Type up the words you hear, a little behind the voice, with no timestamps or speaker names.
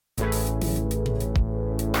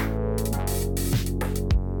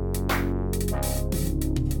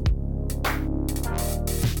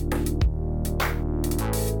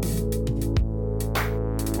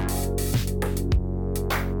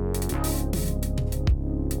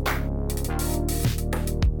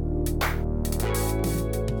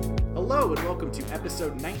Hello and welcome to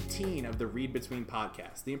episode 19 of the Read Between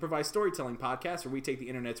podcast, the improvised storytelling podcast where we take the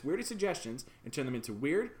internet's weirdest suggestions and turn them into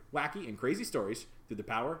weird, wacky, and crazy stories through the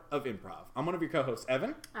power of improv. I'm one of your co-hosts,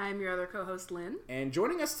 Evan. I'm your other co-host, Lynn. And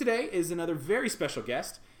joining us today is another very special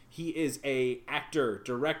guest. He is a actor,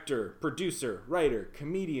 director, producer, writer,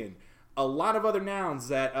 comedian, a lot of other nouns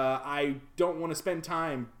that I don't want to spend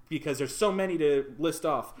time because there's so many to list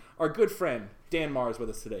off. Our good friend, Dan Maher, is with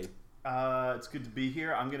us today. It's good to be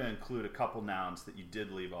here. I'm going to include a couple nouns that you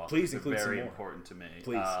did leave off. Please include some more. Very important to me.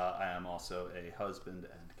 Please. I am also a husband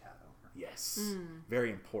and cat owner. Yes. Very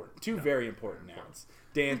important. Two very important nouns.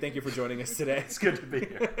 Dan, thank you for joining us today. It's good to be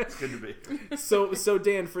here. It's good to be here. So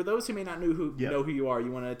Dan, for those who may not know who you are,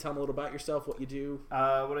 you want to tell them a little about yourself, what you do?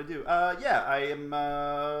 What I do? I am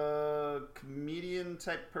a comedian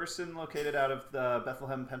type person located out of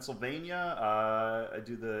Bethlehem, Pennsylvania. I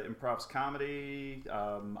do the improvs comedy.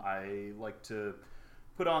 I like to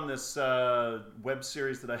put on this web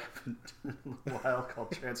series that I haven't done in a while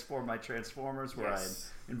called Transform My Transformers, where I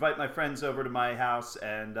invite my friends over to my house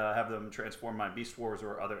and have them transform my Beast Wars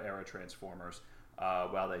or other era Transformers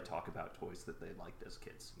while they talk about toys that they liked as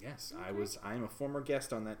kids. Yes, I am a former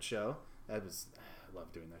guest on that show. I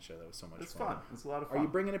love doing that show. That was so much fun. It's fun. It's a lot of fun. Are you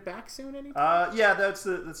bringing it back soon anytime? Yeah, that's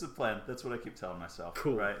the plan. That's what I keep telling myself.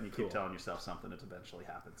 Cool. Right? And you keep telling yourself something, it eventually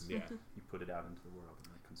happens. Yeah. You put it out into the world and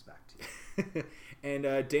then it comes back to you.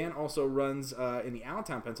 And Dan also runs in the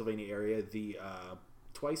Allentown, Pennsylvania area, the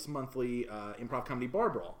twice monthly improv comedy bar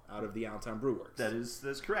brawl out of the Allentown Brew Works.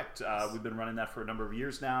 That's correct. We've been running that for a number of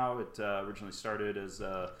years now. It originally started as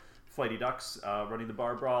Flighty Ducks running the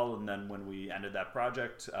bar brawl, and then when we ended that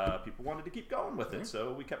project, people wanted to keep going with it,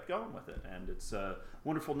 so we kept going with it. And it's a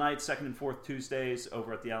wonderful night, second and fourth Tuesdays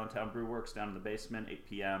over at the Allentown Brew Works down in the basement, 8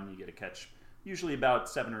 p.m. You get to catch usually about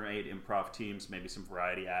 7 or 8 improv teams, maybe some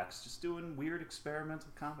variety acts, just doing weird experimental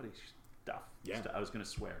comedy stuff. Yeah. I was going to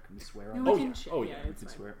swear. Can we swear? No, on we this? can yeah. We can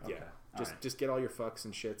swear? Okay. Yeah. Right. Just get all your fucks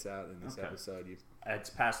and shits out in this episode. It's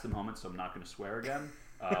past the moment, so I'm not going to swear again.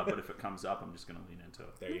 But if it comes up, I'm just going to lean into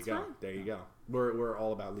it. There you go. Fine. There you go. We're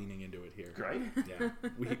all about leaning into it here. Great. Yeah.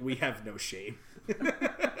 We have no shame.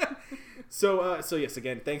 So yes,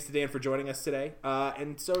 again, thanks to Dan for joining us today.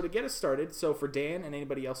 And so to get us started, so for Dan and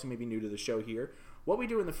anybody else who may be new to the show here, what we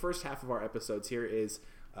do in the first half of our episodes here is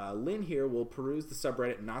Lynn here will peruse the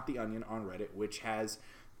subreddit Not the Onion on Reddit, which has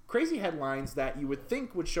crazy headlines that you would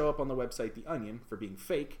think would show up on the website The Onion for being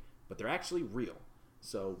fake, but they're actually real.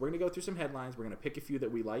 So we're going to go through some headlines. We're going to pick a few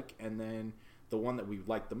that we like, and then the one that we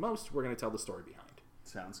like the most, we're going to tell the story behind.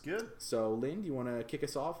 Sounds good. So, Lynn, do you want to kick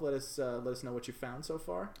us off? Let us know what you found so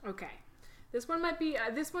far. Okay. This one might be.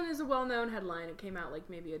 This one is a well-known headline. It came out like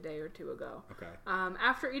maybe a day or two ago. Okay.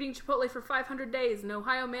 After eating Chipotle for 500 days, an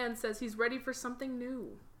Ohio man says he's ready for something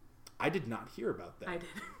new. I did not hear about that. I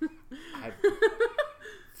did.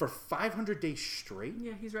 For 500 days straight?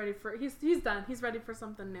 Yeah, he's ready for. He's done. He's ready for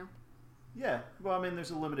something new. Yeah, well, I mean,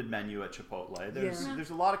 there's a limited menu at Chipotle. There's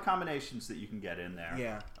a lot of combinations that you can get in there.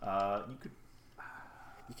 Yeah.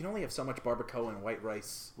 You can only have so much barbacoa and white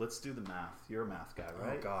rice. Let's do the math. You're a math guy,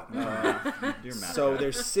 right? Oh, God. You're a math so guy.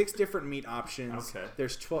 There's 6 different meat options. Okay.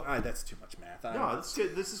 There's 12. That's too much math. No, this is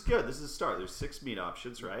good. This is good. This is a start. There's 6 meat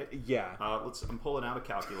options, right? Yeah. I'm pulling out a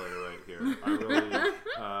calculator right here.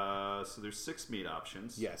 So there's 6 meat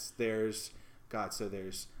options. Yes. There's hot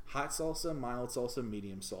salsa, mild salsa,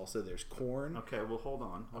 medium salsa. There's corn. Okay, well, hold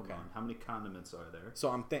on. How many condiments are there? So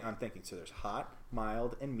I'm thinking. So there's hot,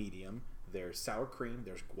 mild, and medium. There's sour cream.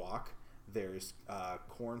 There's guac. There's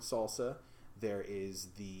corn salsa. There is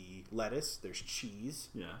the lettuce. There's cheese.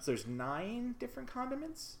 Yeah. So there's 9 different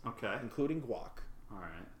condiments. Okay. Including guac. All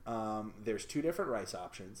right. There's 2 different rice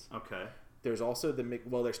options. Okay. There's also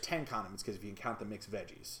there's 10 condiments because if you can count the mixed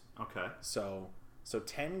veggies. Okay. So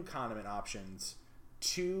 10 condiment options,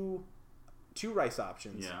 2 rice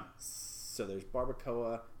options. Yeah. So there's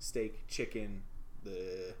barbacoa, steak, chicken,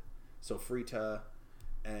 the sofrita,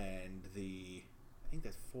 and I think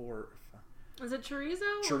that's 4. Is it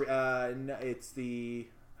chorizo? No, it's the.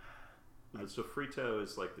 Sofrito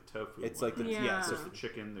is like the tofu. It's one. like the There's the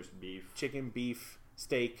chicken. There's beef. Chicken, beef,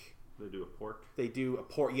 steak. They do a pork. They do a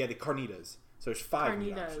pork. Yeah, the carnitas. So there's 5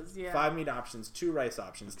 meat options. Yeah. 5 meat options, 2 rice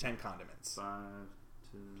options, 10 condiments. 5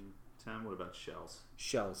 to 10. What about shells?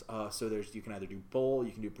 Shells. So you can either do bowl,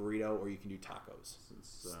 you can do burrito, or you can do tacos.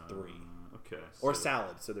 It's 3. Okay. Or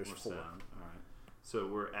salad. So there's 4. Salad. All right. So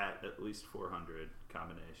we're at least 400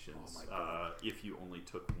 combinations. Oh my God. If you only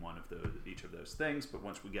took one of each of those things, but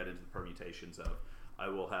once we get into the permutations of I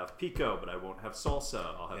will have pico, but I won't have salsa.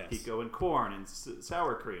 I'll have Yes. pico and corn and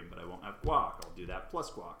sour cream, but I won't have guac. I'll do that plus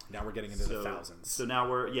guac. Now we're getting into the thousands. So now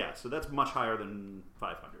so that's much higher than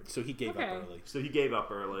 500. So he gave up early. So he gave up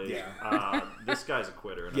early. Yeah. This guy's a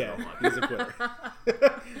quitter, and I don't like he's a quitter.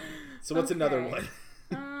 So what's another one?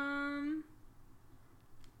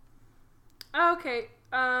 Okay.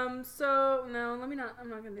 So no, let me not. I'm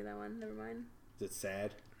not gonna do that one. Never mind. Is it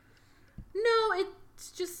sad? No,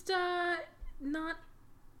 it's just not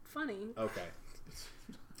funny. Okay.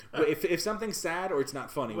 Wait, if something's sad or it's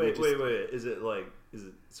not funny. Wait. Is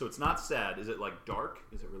it so it's not sad? Is it like dark?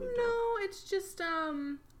 Is it really dark? No, it's just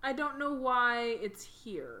I don't know why it's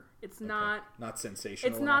here. It's not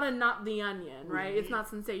sensational. It's not the Onion, right? It's not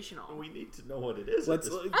sensational. We need to know what it is. It's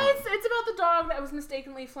about the dog that was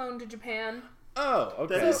mistakenly flown to Japan. Oh,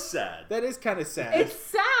 okay. That is sad. That is kind of sad. It's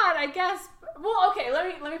sad, I guess. Well, okay,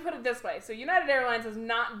 let me put it this way. So United Airlines has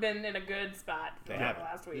not been in a good spot for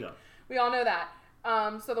last week. Yeah. We all know that.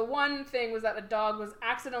 So the one thing was that the dog was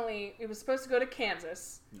it was supposed to go to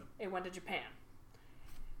Kansas. No. It went to Japan.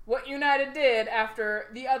 What United did after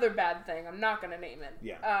the other bad thing, I'm not going to name it.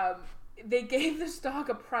 Yeah. They gave this dog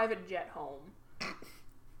a private jet home.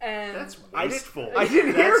 And That's wasteful. I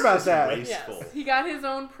didn't hear about that. Wasteful. yes, he got his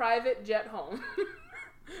own private jet home.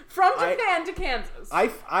 From Japan to Kansas.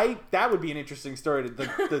 That would be an interesting story.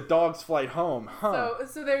 The dog's flight home, huh?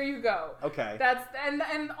 So there you go. Okay. That's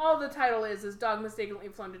and all the title is dog mistakenly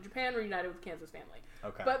flown to Japan, reunited with Kansas family.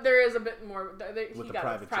 Okay. But there is a bit more. He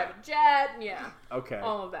got a private jet. Yeah. Okay.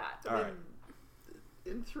 All of that. All right.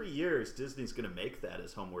 In 3 years, Disney's going to make that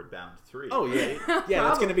as Homeward Bound 3. Oh yeah, right? yeah.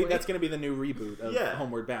 That's gonna be the new reboot of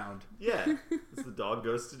Homeward Bound. Yeah. As the dog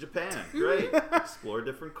goes to Japan. Great. Explore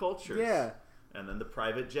different cultures. Yeah. And then the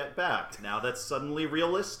private jet back. Now that's suddenly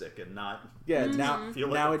realistic and not. Yeah.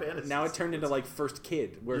 Mm-hmm. Now it turned into like First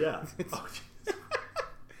Kid. Where Yeah.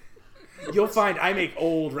 You'll find I make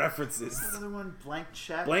old references. What's that other one? Blank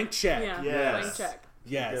Check. Blank Check. Yeah. Yes. Blank check.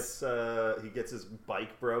 Yes. He gets his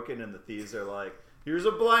bike broken, and the thieves are like, "Here's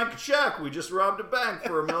a blank check. We just robbed a bank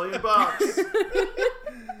for $1 million."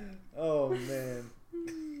 Oh man.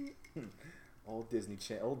 Old Disney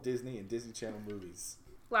and Disney Channel movies.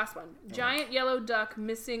 Last one. Giant yellow duck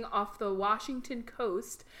missing off the Washington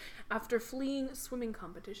coast after fleeing swimming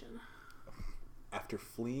competition. After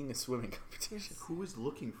fleeing a swimming competition. Who was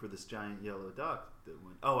looking for this giant yellow duck that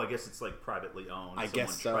went? Oh, I guess it's like privately owned. I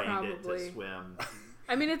guess so. Trained it Probably. to swim.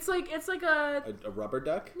 I mean, it's like a rubber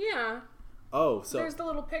duck? yeah. Oh, so There's the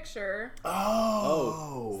little picture.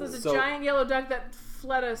 Oh. So there's So- a giant yellow duck that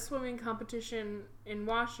fled a swimming competition in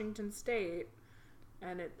Washington State,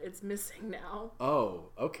 and it's missing now. Oh,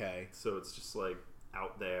 okay. So it's just like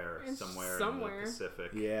out there It's somewhere in somewhere. the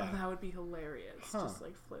Pacific. Yeah. Oh, that would be hilarious. Huh. Just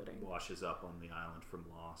like floating. Washes up on the island from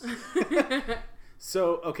Lost.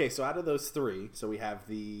 So out of those three, we have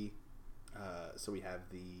the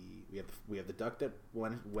duck that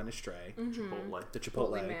went astray, Chipotle. the Chipotle,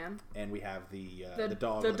 Chipotle man. and we have the The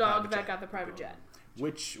dog, dog that got the private jet.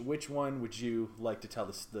 Which one would you like to tell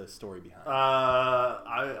the story behind?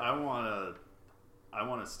 I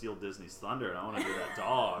want to steal Disney's thunder, and I want to do that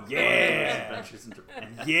dog. Yeah. Adventures in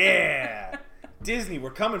Japan. Yeah, Disney,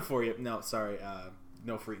 we're coming for you. No, sorry,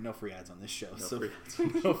 no free ads on this show. Free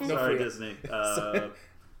no Sorry, free ads. Disney.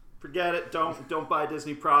 Forget it. Don't buy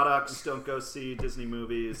Disney products. Don't go see Disney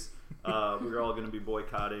movies. We're all going to be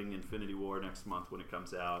boycotting Infinity War next month when it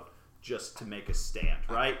comes out, just to make a stand.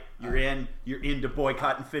 Right? You're into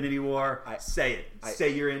boycott Infinity War. Say it. Say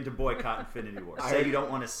you're into boycott Infinity War. Say you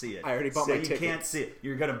don't want to see it. I already bought Say my you tickets. can't see it.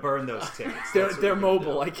 You're going to burn those tickets. They're That's what you're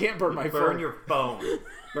mobile. gonna do. I can't burn my Burn phone. your phone.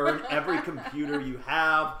 Burn every computer you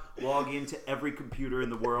have. Log into every computer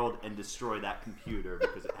in the world and destroy that computer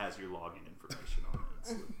because it has your login information on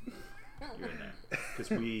it. You're in there. Because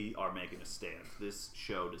we are making a stand. This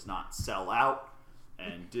show does not sell out.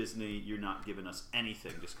 And Disney, you're not giving us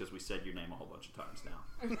anything just because we said your name a whole bunch of times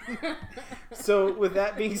now. So, with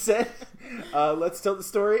that being said, let's tell the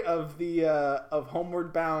story of the of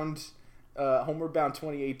Homeward Bound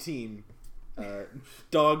 2018,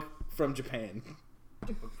 dog from Japan.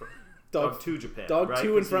 Dog to Japan. Dog right?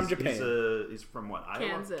 to and 'Cause from Japan. He's from what?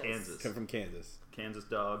 Iowa? Kansas. Come from Kansas. Kansas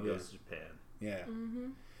dog Yeah. goes to Japan. Yeah. Mm-hmm.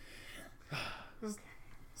 Okay.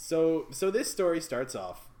 So this story starts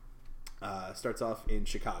off in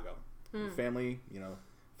Chicago. Family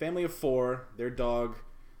of four. Their dog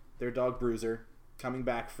Bruiser, coming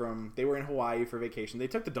back from. They were in Hawaii for vacation. They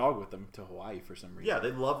took the dog with them to Hawaii for some reason. Yeah,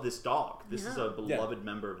 they love this dog. This is Yeah. a beloved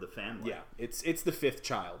member of the family. Yeah, it's the fifth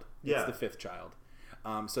child. Yeah. It's the fifth child.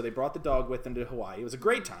 So they brought the dog with them to Hawaii. It was a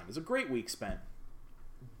great time. It was a great week spent.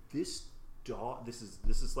 This dog. This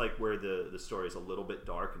is like where the story is a little bit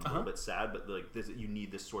dark and a little bit sad, but like you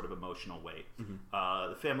need this sort of emotional weight.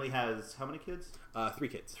 The family has how many kids? 3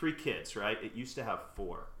 kids. 3 kids, right? It used to have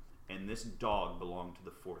 4, and this dog belonged to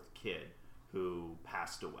the 4th kid who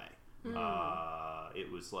passed away.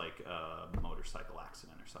 It was like a motorcycle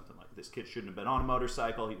accident or something like that. This kid shouldn't have been on a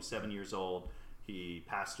motorcycle. He was 7 years old. He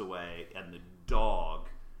passed away, and the dog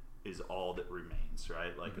is all that remains,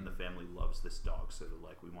 right? Like, and the family loves this dog, so they're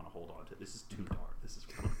like, we want to hold on to it. This is too dark. This is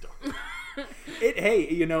kind of dark.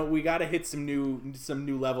 Hey, we got to hit some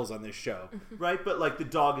new levels on this show, right? But like, the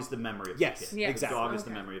dog is the memory of the kid. Yes. Exactly. The dog is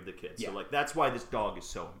the memory of the kid. So like, that's why this dog is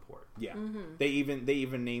so important. Yeah, they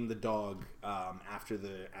even named the dog after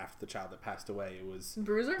the child that passed away. It was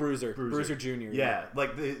Bruiser Jr. Yeah,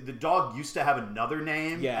 like the dog used to have another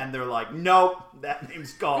name, Yeah. and they're like, nope, that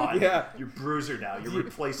name's gone. Yeah. You're Bruiser now. You're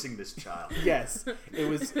replacing this child. Yes,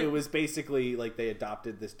 it was basically like they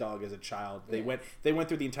adopted this dog as a child. They went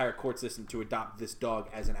through the entire court system to adopt this dog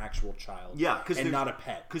as an actual child. Yeah, and not a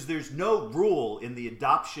pet. Because there's no rule in the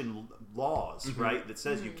adoption laws, right, that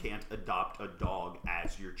says you can't adopt a dog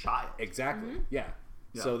as your child. Exactly. Yeah.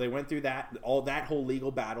 So they went through that whole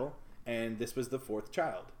legal battle, and this was the 4th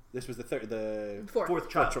child. This was the Fourth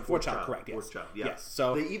child. Correct. Yes. Fourth child. Yeah. Yes.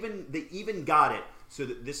 So they even got it so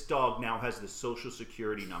that this dog now has the social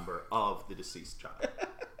security number of the deceased child.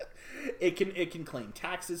 it can claim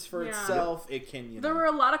taxes for itself. It can. There were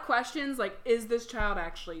a lot of questions like, is this child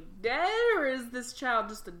actually dead, or is this child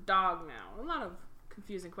just a dog now? A lot of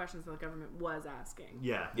confusing questions that the government was asking.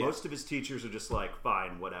 Yeah, most of his teachers are just like,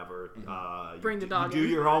 fine, whatever. Bring the dog You do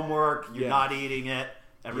in. your homework. You're not eating it.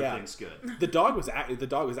 Everything's good. The dog was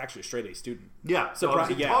actually a straight A student. Yeah, so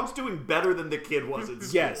the dog's doing better than the kid was at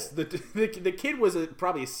school. Yes, the kid was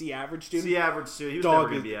probably a C average student. C average student. He was never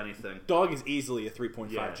going to be anything. Dog is easily a 3.5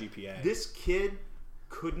 GPA. This kid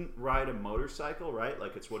couldn't ride a motorcycle, right?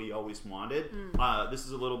 Like, it's what he always wanted. This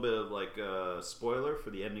is a little bit of like a spoiler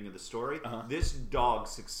for the ending of the story. This dog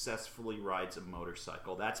successfully rides a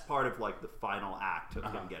motorcycle. That's part of like the final act of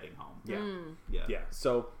him getting home. Yeah.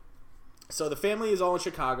 So the family is all in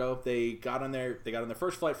Chicago. They got on their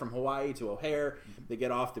first flight from Hawaii to O'Hare. They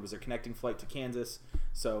get off. There was a connecting flight to Kansas.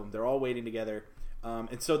 So they're all waiting together.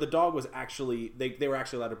 And so the dog was actually they were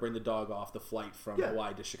actually allowed to bring the dog off the flight from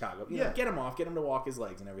Hawaii to Chicago. You know, get him off, get him to walk his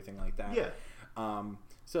legs and everything like that. Yeah.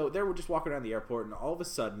 So they were just walking around the airport, and all of a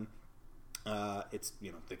sudden, it's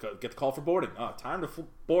they get the call for boarding. Time to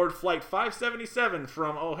board flight 577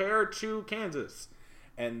 from O'Hare to Kansas,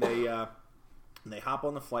 and they hop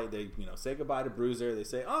on the flight. They say goodbye to Bruiser. They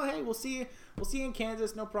say, "Oh, hey, we'll see you in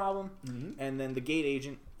Kansas, no problem." And then the gate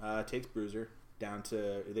agent takes Bruiser down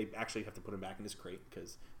to. They actually have to put him back in his crate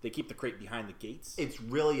because they keep the crate behind the gates. It's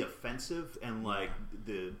really offensive, and like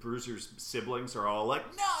the Bruiser's siblings are all like,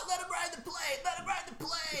 "No, let him ride the plane. Let him ride the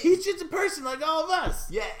plane. He's just a person like all of us."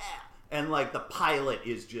 Yeah. And, like, the pilot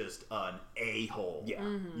is just an a-hole. Yeah.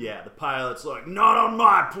 Yeah, the pilot's like, not on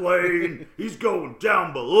my plane. He's going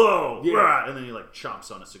down below. Yeah. And then he, like,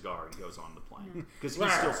 chomps on a cigar and goes on the plane. Because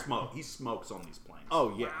he smokes on these planes.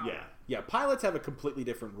 Oh, yeah. Wow. Yeah, pilots have a completely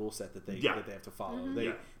different rule set that they have to follow.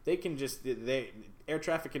 They can just air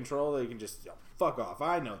traffic control. They can just fuck off.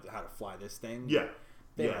 I know how to fly this thing. Yeah,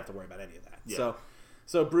 they don't have to worry about any of that. Yeah.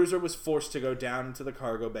 So Bruiser was forced to go down into the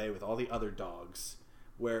cargo bay with all the other dogs.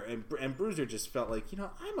 And Bruiser just felt like,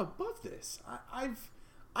 I'm above this. I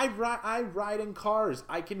ride in cars.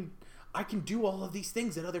 I can do all of these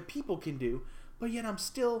things that other people can do, but yet I'm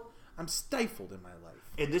stifled in my life.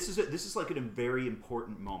 And this is like a very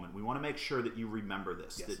important moment. We want to make sure that you remember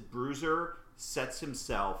this. Yes. That Bruiser sets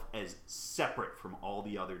himself as separate from all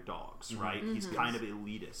the other dogs, right? He's kind of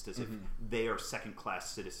elitist, as if they are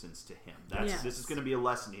second-class citizens to him. This is going to be a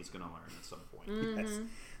lesson he's going to learn at some point. Yes.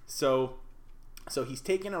 So he's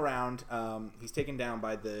taken around. He's taken down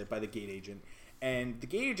by the gate agent, and the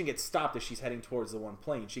gate agent gets stopped as she's heading towards the one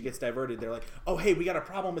plane. She gets diverted. They're like, "Oh, hey, we got a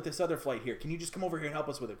problem with this other flight here. Can you just come over here and help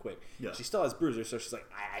us with it quick?" Yeah. She still has Bruiser, so she's like,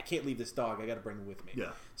 "I can't leave this dog. I got to bring him with me."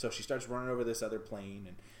 Yeah. So she starts running over this other plane,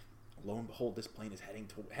 and lo and behold, this plane is heading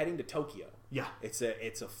to Tokyo. Yeah. It's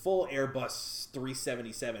a full Airbus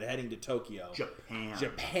 377 heading to Tokyo.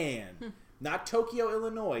 Japan. Not Tokyo,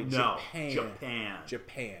 Illinois. No.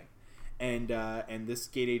 Japan. And this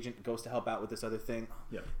gate agent goes to help out with this other thing.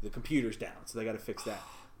 Yeah. The computer's down, so they got to fix that.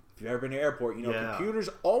 If you've ever been to an airport, you know computers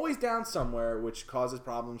always down somewhere, which causes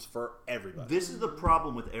problems for everybody. This is the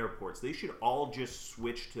problem with airports. They should all just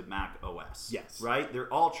switch to Mac OS. Yes. Right?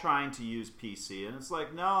 They're all trying to use PC, and it's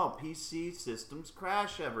like, no, PC systems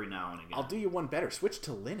crash every now and again. I'll do you one better. Switch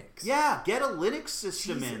to Linux. Yeah, get a Linux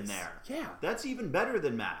system in there. Yeah. That's even better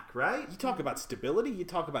than Mac, right? You talk about stability, you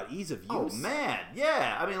talk about ease of use. Oh, man,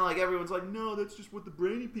 yeah. I mean, like, everyone's like, no, that's just what the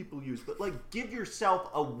brainy people use. But, like, give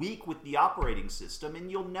yourself a week with the operating system,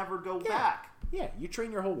 and you'll never go back. Yeah, you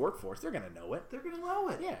train your whole workforce. They're going to know it. They're going to know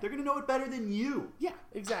it. Yeah. They're going to know it better than you. Yeah,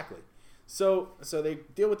 exactly. So they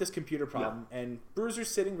deal with this computer problem, and Bruiser's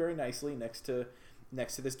sitting very nicely next to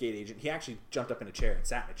this gate agent. He actually jumped up in a chair and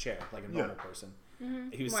sat in a chair like a normal person. Mm-hmm.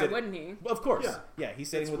 He was Why sitting, wouldn't he? Well, of course. Yeah, he's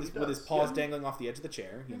sitting with his paws Yeah. dangling off the edge of the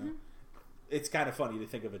chair, you know. It's kind of funny to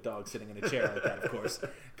think of a dog sitting in a chair like that, of course.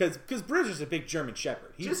 Because Bruiser's a big German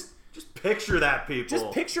Shepherd. Just picture that, people.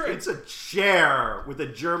 Just picture it. It's a chair with a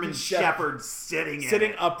German Shepherd sitting in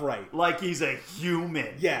it. upright. Like he's a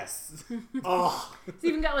human. Yes. Oh. He's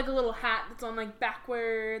even got like a little hat that's on like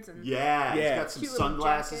backwards and Yeah. He's got some cute little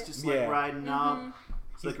sunglasses jacket. just like riding up.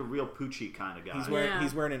 He's like a real Poochie kind of guy.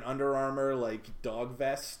 He's wearing an Under Armour like dog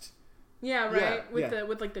vest. Yeah, right. Yeah.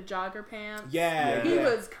 With like the jogger pants. Yeah. He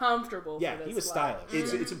was comfortable. Yeah, for this he was life.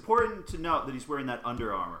 stylish. It's important to note that he's wearing that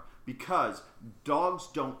Under Armour because dogs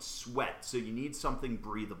don't sweat, so you need something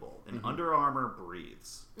breathable, and Under Armour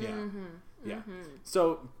breathes. Yeah. Yeah.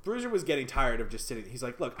 So Bruiser was getting tired of just sitting. He's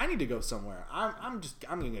like, "Look, I need to go somewhere. I'm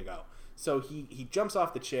gonna go." So he jumps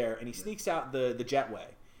off the chair and he sneaks out the jetway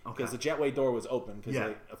because the jetway door was open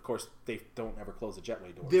because of course they don't ever close the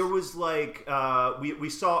jetway doors. There was like we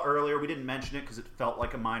saw earlier. We didn't mention it because it felt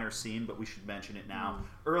like a minor scene, but we should mention it now.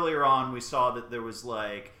 Earlier on, we saw that there was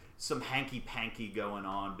like some hanky-panky going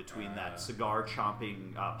on between that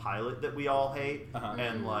cigar-chomping pilot that we all hate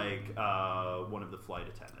and like one of the flight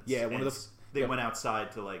attendants. Yeah, they went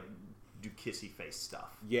outside to like do kissy face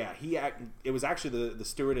stuff. Yeah, it was actually the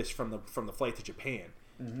stewardess from the flight to Japan.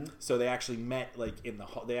 So they actually met like in the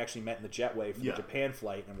jetway for the Japan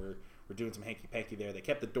flight, and we're doing some hanky-panky there. They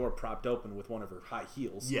kept the door propped open with one of her high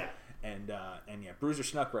heels. Yeah, and Bruiser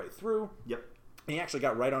snuck right through. Yep. And he actually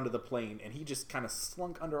got right onto the plane, and he just kind of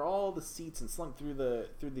slunk under all the seats and slunk through the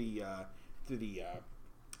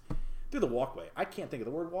walkway. I can't think of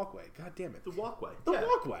the word walkway. God damn it. The walkway. The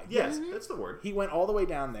walkway. Yes, that's the word. He went all the way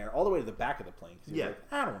down there, all the way to the back of the plane. He was like,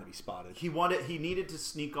 I don't want to be spotted. He needed to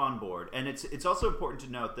sneak on board, and it's also important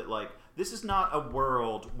to note that like this is not a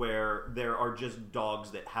world where there are just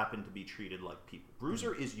dogs that happen to be treated like people.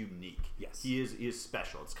 Bruiser is unique. Yes, he is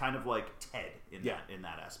special. It's kind of like Ted in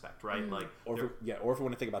that aspect, right? Like, or if we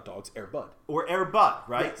want to think about dogs, Air Bud or Bud,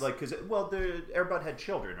 right? Yes. Like because the Air Bud had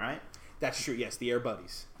children, right? That's true. Yes, the Air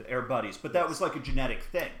Buddies. The Air Buddies, but that was like a genetic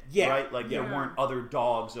thing, right? Like there weren't other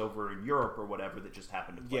dogs over in Europe or whatever that just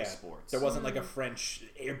happened to play sports. There wasn't like a French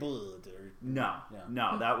Air Bud. No.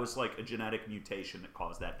 That was like a genetic mutation that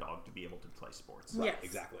caused that dog to be able to play sports. Right,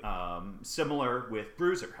 exactly. Similar with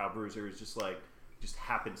Bruiser, how Bruiser is just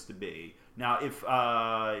happens to be. Now,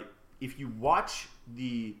 if you watch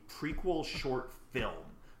the prequel short film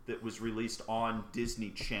that was released on Disney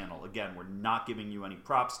Channel. Again, we're not giving you any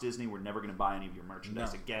props, Disney. We're never going to buy any of your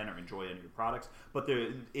merchandise again or enjoy any of your products. But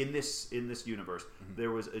in this universe,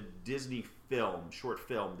 there was a Disney short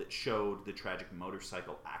film that showed the tragic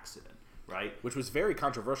motorcycle accident. Right, which was very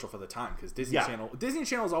controversial for the time because Disney Channel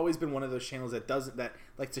has always been one of those channels that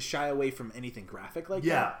likes to shy away from anything graphic like that.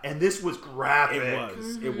 Yeah, and this was graphic.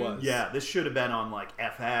 It was. Yeah, this should have been on like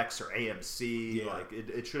FX or AMC. Yeah. Like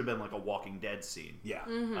it should have been like a Walking Dead scene. Yeah.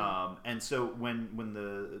 And so when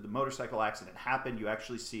the motorcycle accident happened, you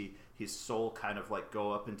actually see his soul kind of like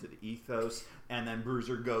go up into the ethos, and then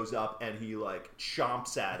Bruiser goes up and he like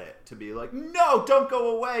chomps at it to be like, no, don't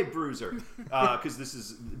go away, Bruiser, because this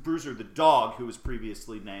is Bruiser the dog who was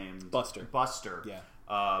previously named Buster. Yeah.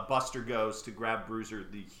 Buster goes to grab Bruiser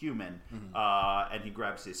the human, and he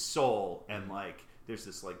grabs his soul, and like there's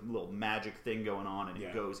this like little magic thing going on, and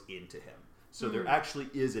it goes into him. So there actually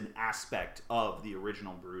is an aspect of the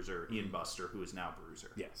original Bruiser in Buster, who is now Bruiser.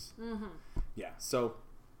 Yes. Yeah.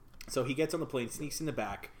 So he gets on the plane, sneaks in the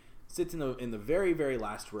back, sits in the very, very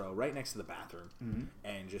last row, right next to the bathroom,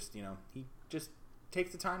 and just he just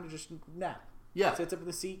takes the time to just nap. Yeah, sits up in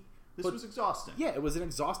the seat. This was exhausting. Yeah, it was an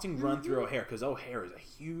exhausting run through O'Hare because O'Hare is a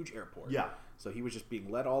huge airport. Yeah, so he was just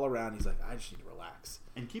being led all around. He's like, I just need to relax.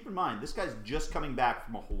 And keep in mind, this guy's just coming back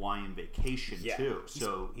from a Hawaiian vacation too.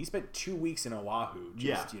 So he spent 2 weeks in Oahu,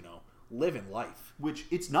 just living life. Which,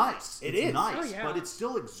 it's nice. It's nice, Oh, yeah. but it's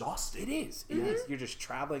still exhausting. It is. It is. You're just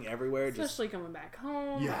traveling everywhere. Especially coming back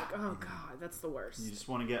home. Yeah. Like, oh, God, that's the worst. You just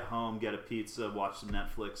want to get home, get a pizza, watch some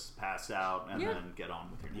Netflix, pass out, and Yeah. then get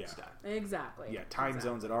on with your next day. Exactly. Yeah, time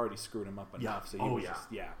zones had already screwed him up enough. So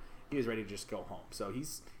he was ready to just go home. So he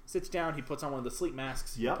sits down. He puts on one of the sleep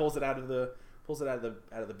masks. Yep. Pulls it out of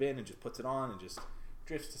the bin and just puts it on and just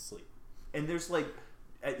drifts to sleep. And there's like,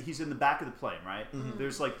 he's in the back of the plane, right? Mm-hmm.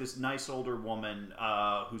 There's like this nice older woman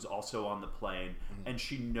who's also on the plane, and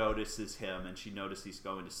she notices him, and she notices he's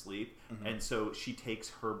going to sleep, and so she takes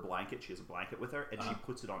her blanket. She has a blanket with her, and she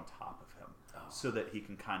puts it on top of him so that he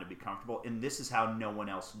can kind of be comfortable. And this is how no one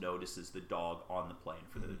else notices the dog on the plane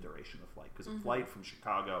for the duration of the flight, because a flight from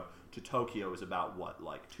Chicago to Tokyo is about what,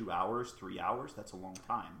 like 2 hours, 3 hours? That's a long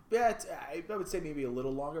time. Yeah, I would say maybe a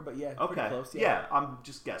little longer, but yeah, pretty close. Yeah, I'm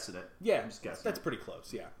just guessing it. Yeah, I'm just guessing. that's pretty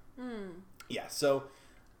close. Yeah. Yeah. So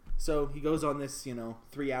he goes on this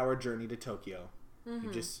 3-hour journey to Tokyo. You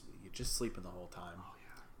just sleeping the whole time. Oh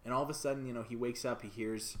yeah. And all of a sudden, he wakes up. He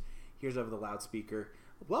hears over the loudspeaker,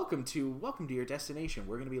 "Welcome to your destination.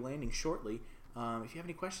 We're going to be landing shortly. If you have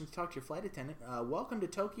any questions, talk to your flight attendant. Welcome to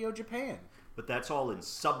Tokyo, Japan." But that's all in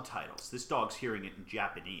subtitles. This dog's hearing it in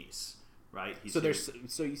Japanese, right? He's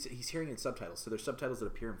he's hearing it in subtitles. So there's subtitles that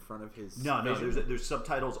appear in front of his. No, vision? there's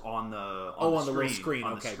subtitles on the little screen.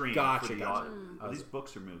 On Okay, the screen gotcha. Are these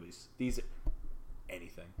books or movies? These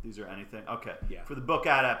anything. These are anything. Okay. Yeah. For the book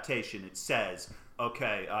adaptation, it says,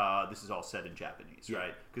 okay, this is all said in Japanese,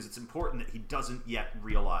 right? Because it's important that he doesn't yet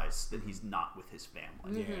realize that he's not with his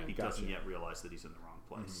family. Yeah, he gotcha. doesn't yet realize that he's in the wrong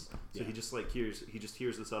place. So Yeah. he just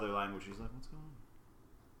hears this other language. He's like, what's going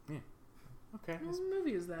on? Yeah. Okay. What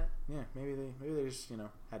movie is that? Yeah. Maybe they just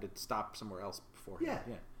had to stop somewhere else beforehand.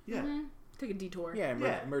 Yeah. Yeah. Yeah. Take a detour. Yeah.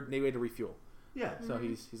 Yeah. They had to refuel. Yeah. So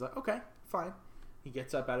he's like, okay, fine. He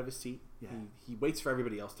gets up out of his seat. Yeah. He waits for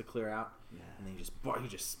everybody else to clear out. Yeah. And then he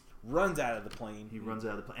just runs out of the plane. He runs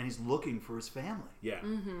out of the plane, and he's looking for his family. Yeah.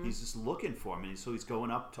 He's just looking for him, and so he's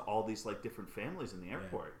going up to all these like different families in the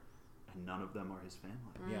airport, and none of them are his family.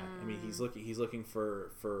 Yeah. I mean, he's looking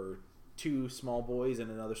for 2 small boys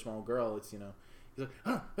and another small girl. It's he's like,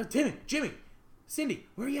 oh, Timmy, Jimmy, Cindy,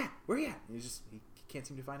 where you at? And he can't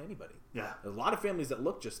seem to find anybody. Yeah. There's a lot of families that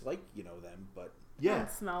look just like them, but Yeah.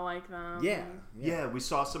 Don't smell like them. Yeah, we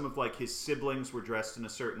saw some of like his siblings were dressed in a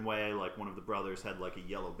certain way. Like one of the brothers had like a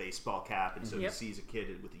yellow baseball cap, and so he sees a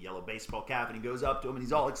kid with a yellow baseball cap, and he goes up to him, and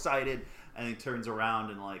he's all excited, and he turns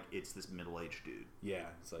around, and like it's this middle-aged dude. Yeah,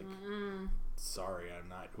 it's like, sorry, I'm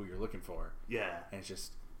not who you're looking for. Yeah, And it's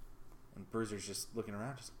just, and Bruiser's just looking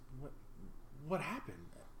around, just what happened?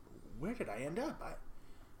 Where did I end up?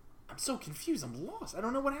 I'm so confused. I'm lost. I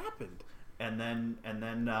don't know what happened. and then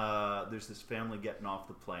there's this family getting off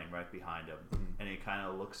the plane right behind him, and he kind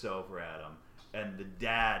of looks over at him, and the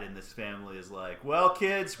dad in this family is like, "Well,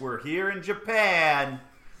 kids, we're here in Japan."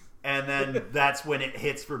 And then that's when it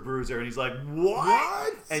hits for Bruiser, and he's like,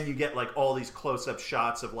 "What?" And you get like all these close-up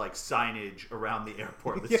shots of like signage around the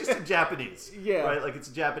airport. It's just in Japanese, right? Like it's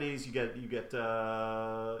Japanese. You get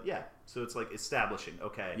So it's like establishing,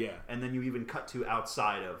 okay, yeah. And then you even cut to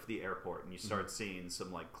outside of the airport, and you start seeing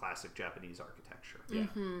some like classic Japanese architecture.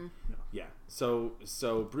 Yeah.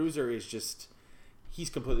 So Bruiser is just,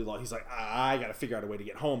 he's completely lost. He's like, I got to figure out a way to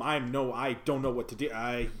get home. I don't know what to do.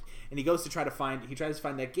 And he goes to tries to find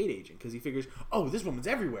that gate agent, because he figures, oh, this woman's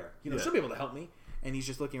everywhere. She'll be able to help me. And he's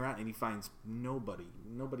just looking around, and he finds nobody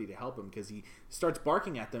to help him, because he starts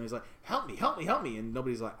barking at them. He's like, help me. And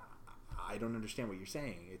nobody's like, I don't understand what you're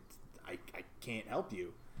saying. I can't help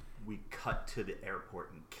you. We cut to the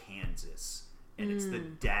airport in Kansas, and it's the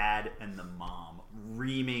dad and the mom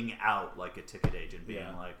reaming out like a ticket agent,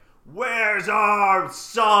 being like, "Where's our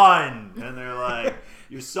son?" And they're like,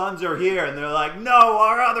 "Your sons are here." And they're like, "No,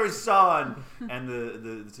 our other son." And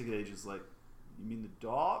the ticket agent's like, "You mean the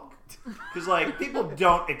dog?" Because like people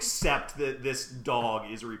don't accept that this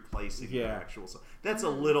dog is replacing their actual son. That's a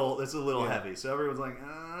little heavy. So everyone's like,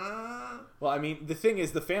 Well, I mean, the thing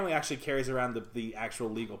is, the family actually carries around the actual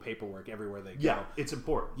legal paperwork everywhere they go. Yeah, it's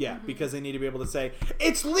important. Yeah, because they need to be able to say,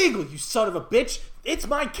 "It's legal, you son of a bitch. It's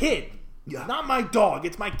my kid. Yeah. Not my dog.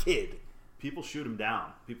 It's my kid." People shoot him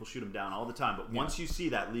down. People shoot him down all the time. But once you see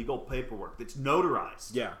that legal paperwork that's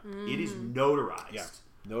notarized, it is notarized. Yeah.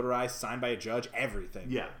 Notarized, signed by a judge, everything.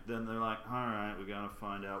 Yeah. Then they're like, all right, we got to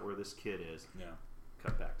find out where this kid is. Yeah.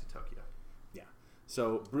 Cut back to Tokyo. Yeah.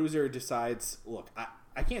 So Bruiser decides, look,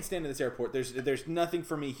 I can't stand in this airport. There's nothing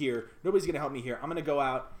for me here. Nobody's going to help me here. I'm going to go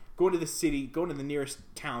out, go into the city, go into the nearest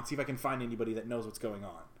town, see if I can find anybody that knows what's going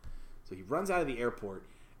on. So he runs out of the airport,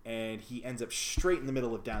 and he ends up straight in the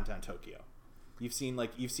middle of downtown Tokyo. You've seen the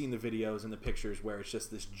videos and the pictures where it's just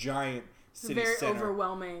this giant city Very center.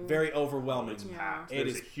 overwhelming. Very overwhelming. It's Yeah. packed. It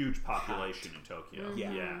There's is a huge population in Tokyo.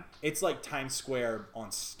 Mm-hmm. Yeah. It's like Times Square on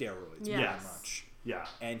steroids, Yes. pretty much. Yeah.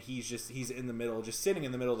 And he's in the middle, just sitting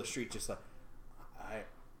in the middle of the street, just like,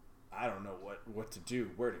 I don't know what to do,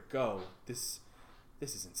 where to go. This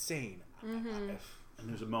is insane. And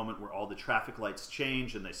there's a moment where all the traffic lights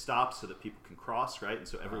change and they stop so that people can cross, right? And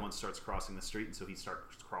so everyone starts crossing the street, and so he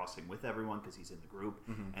starts crossing with everyone because he's in the group.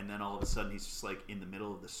 And then all of a sudden he's just like in the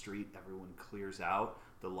middle of the street. Everyone clears out.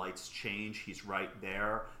 The lights change. He's right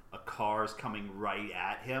there. A car's coming right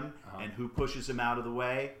at him. And who pushes him out of the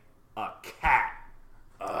way? A cat.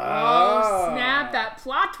 Oh, snap, that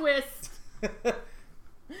plot twist.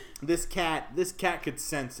 This cat could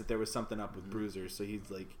sense that there was something up with Bruiser, so he's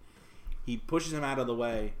like, he pushes him out of the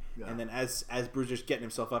way, and then as Bruiser's getting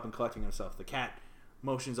himself up and collecting himself, the cat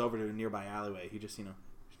motions over to a nearby alleyway. He just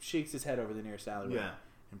shakes his head over the nearest alleyway,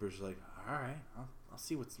 and Bruiser's like, all right, I'll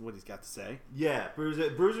see what he's got to say. Yeah,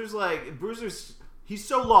 Bruiser's he's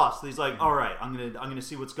so lost that he's like, all right, I'm gonna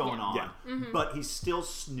see what's going on. Yeah. But he's still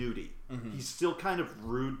snooty. He's still kind of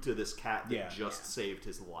rude to this cat that saved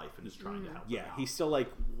his life and is trying to help him out. He's still like,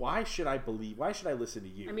 why should I listen to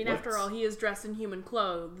you? I mean, after all, he is dressed in human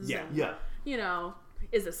clothes. Yeah. And, Yeah.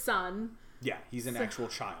 is a son. Yeah, he's an actual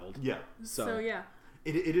child. Yeah. So yeah.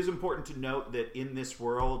 It is important to note that in this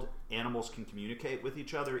world, animals can communicate with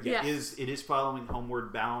each other. Yes. It is following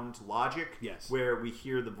Homeward Bound logic. Yes. Where we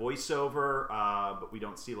hear the voiceover, but we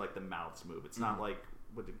don't see like the mouths move. It's not like,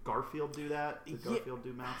 did Garfield do that? Did Garfield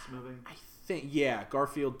do mouths moving? I think,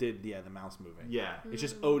 Garfield did, the mouse moving. Yeah. It's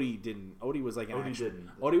just Odie didn't. Odie was like didn't.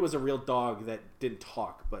 Odie was a real dog that didn't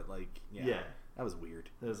talk, but like, Yeah. that was weird.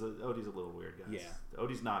 Odie's a little weird, guys. Yeah.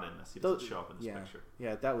 Odie's not in this. He doesn't show up in this picture.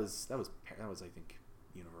 Yeah, that was I think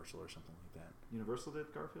Universal or something like that. Universal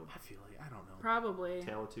did Garfield? I feel like, I don't know. Probably.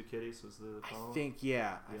 Tale of Two Kitties was the follow-up? I think,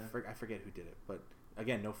 I forget who did it, but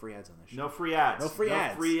again, no free ads on this show. No free ads. No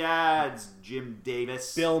free ads. Jim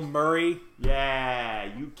Davis. Bill Murray.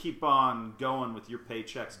 Yeah, you keep on going with your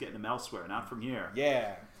paychecks, getting them elsewhere, not from here.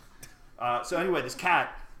 Yeah. So anyway, this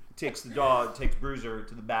cat takes Bruiser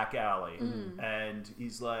to the back alley, and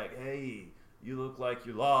he's like, hey, you look like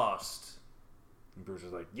you're lost. And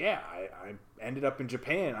Bruiser's like, yeah, I ended up in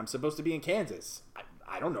Japan. I'm supposed to be in Kansas.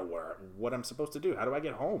 I don't know what I'm supposed to do. How do I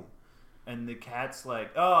get home? And the cat's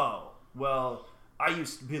like, oh, well, I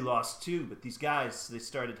used to be lost too, but these guys, they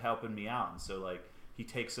started helping me out. And so, like, he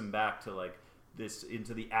takes him back to, like,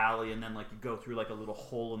 into the alley, and then, like, you go through, like, a little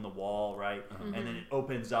hole in the wall, right? And then it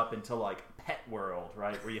opens up into, like, Pet World,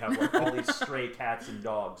 right? Where you have, like, all these stray cats and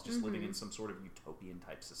dogs just living in some sort of utopian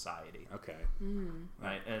type society. Okay.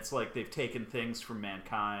 Right? And it's like they've taken things from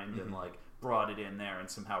mankind and, like, brought it in there and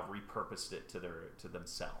somehow repurposed it to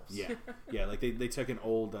themselves. Yeah. Yeah, like they took an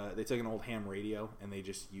old ham radio and they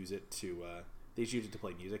just use it to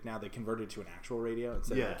play music now. They converted it to an actual radio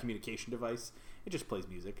instead of a communication device. It just plays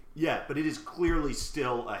music. Yeah, but it is clearly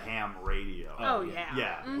still a ham radio. Oh, yeah.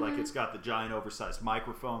 Yeah, like it's got the giant oversized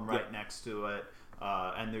microphone right next to it.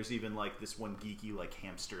 And there's even like this one geeky like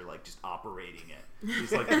hamster like just operating it.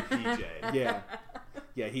 He's like the DJ. Yeah.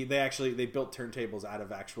 Yeah, they built turntables out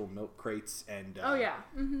of actual milk crates and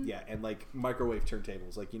yeah, and like microwave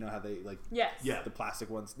turntables, like you know how they like the plastic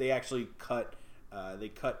ones. They actually cut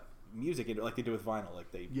music into it like they do with vinyl,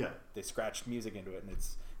 like they scratched music into it, and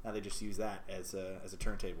now they just use that as a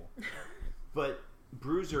turntable. But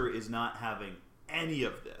Bruiser is not having any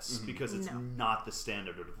of this because it's not the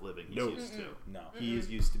standard of living he's used to. No. He is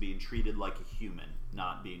used to being treated like a human,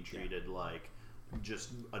 not being treated like just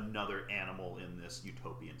another animal in this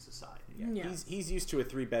utopian society. Yeah. He's used to a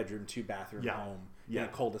 3-bedroom, 2-bathroom home in a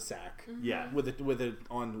cul-de-sac. With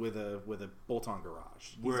a bolt-on garage.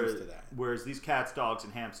 He's used to that. Whereas these cats, dogs,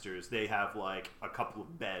 and hamsters, they have like a couple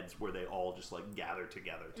of beds where they all just like gather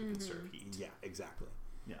together to conserve heat. Yeah, exactly.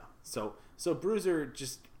 Yeah. So Bruiser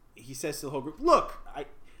he says to the whole group, "Look,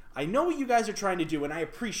 I know what you guys are trying to do, and I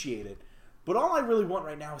appreciate it, but all I really want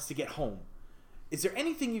right now is to get home. Is there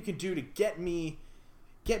anything you can do to get me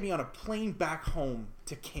on a plane back home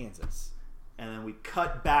to Kansas?" And then we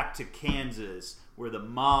cut back to Kansas, where the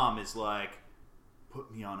mom is like,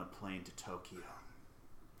 "Put me on a plane to Tokyo."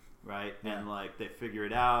 Right? Yeah. And like they figure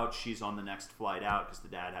it out. She's on the next flight out because the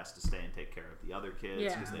dad has to stay and take care of the other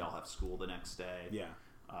kids because they all have school the next day. Yeah.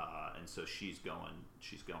 And so she's going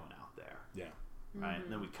out there. Yeah. Right?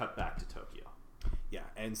 And then we cut back to Tokyo. Yeah.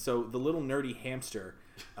 And so the little nerdy hamster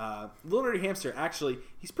actually,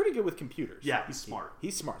 he's pretty good with computers. Yeah, he's smart.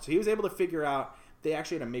 He's smart. So he was able to figure out, they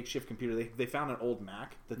actually had a makeshift computer. They found an old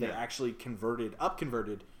Mac that they actually converted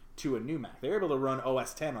to a new Mac. They were able to run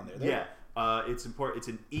OS 10 on there. It's important. It's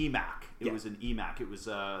an EMAC. It was an EMAC. It was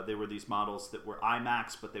they were these models that were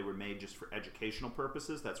IMAX, but they were made just for educational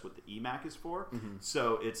purposes. That's what the EMAC is for.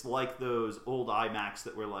 So it's like those old IMAX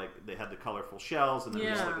that were like they had the colorful shells and then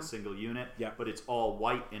just like a single unit. But it's all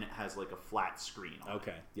white and it has like a flat screen.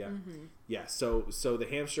 Okay. Yeah. So the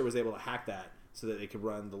hamster was able to hack that so that they could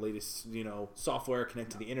run the latest software,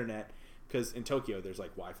 connect to the internet. Because in Tokyo, there's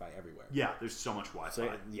like Wi-Fi everywhere. Yeah, there's so much Wi-Fi.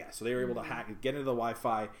 So they were able to get into the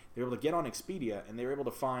Wi-Fi. They were able to get on Expedia, and they were able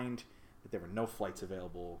to find that there were no flights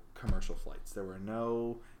available, commercial flights. There were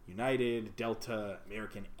no United, Delta,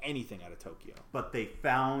 American, anything out of Tokyo. But they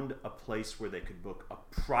found a place where they could book a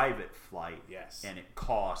private flight. Yes. And it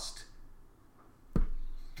cost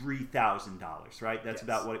 $3,000, right? That's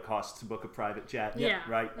about what it costs to book a private jet. Yeah.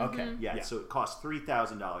 Right? Okay. Yeah. So it costs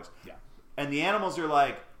 $3,000. Yeah. And the animals are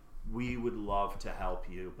like, we would love to help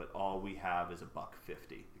you, but all we have is $1.50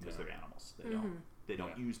 because they're animals. They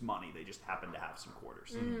don't use money. They just happen to have some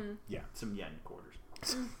quarters. Some yen quarters.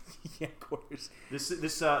 Yen quarters.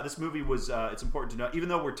 This movie was. It's important to know, even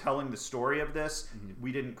though we're telling the story of this,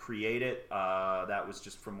 we didn't create it. That was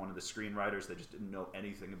just from one of the screenwriters. They just didn't know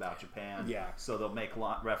anything about Japan. Yeah. So they'll make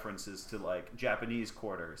references to like Japanese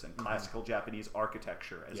quarters and classical Japanese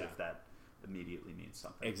architecture as if that immediately means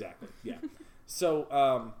something. Exactly. Yeah.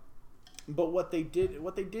 So. But what they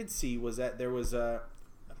did see was that there was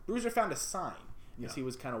Bruiser found a sign as he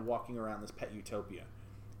was kind of walking around this pet utopia.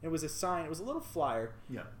 It was a sign. It was a little flyer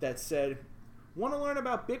that said, "Want to learn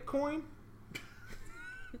about Bitcoin?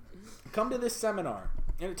 Come to this seminar."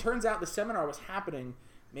 And it turns out the seminar was happening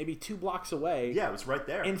maybe 2 blocks away. Yeah, it was right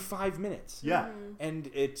there in 5 minutes. Yeah,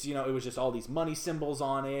 and it's it was just all these money symbols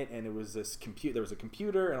on it, and it was this There was a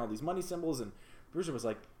computer and all these money symbols, and Bruiser was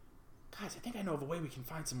like, "Guys, I think I know of a way we can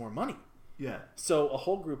find some more money." Yeah. So a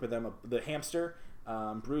whole group of them, the hamster,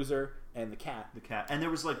 Bruiser, and the cat. And there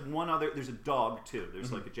was like one other. There's a dog too.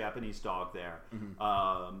 There's like a Japanese dog there,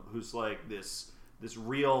 who's like this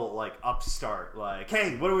real like upstart. Like,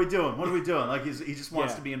 hey, what are we doing? What are we doing? Like he just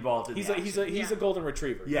wants to be involved in. He's a golden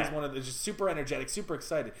retriever. Yeah. He's one of the just super energetic, super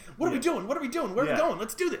excited. What are we doing? What are we doing? Where are we going?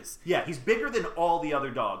 Let's do this. Yeah, he's bigger than all the other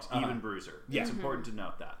dogs, even Bruiser. Yeah, it's important to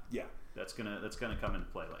note that. Yeah, that's gonna come into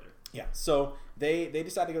play later. Yeah, so they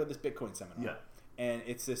decide to go to this Bitcoin seminar. Yeah. And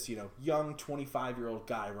it's this, young 25-year-old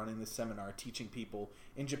guy running this seminar teaching people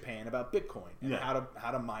in Japan about Bitcoin and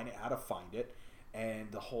how to mine it, how to find it, and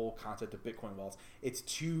the whole concept of Bitcoin wallets. It's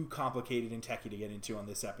too complicated and techy to get into on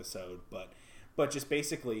this episode, but just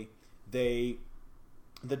basically the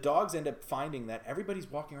dogs end up finding that everybody's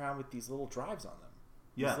walking around with these little drives on them.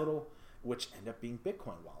 Yeah. Which end up being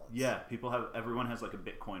Bitcoin wallets. Yeah, everyone has like a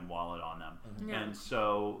Bitcoin wallet on them, and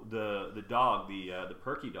so the dog, the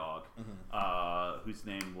perky dog, whose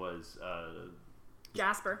name was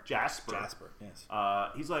Jasper. Yes.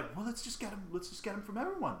 He's like, well, let's just get him from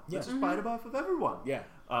everyone. Let's just buy him off of everyone. Yeah.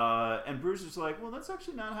 And Bruiser's like, well, that's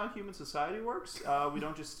actually not how human society works. We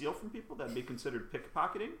don't just steal from people. That'd be considered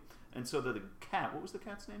pickpocketing. And so the cat, what was the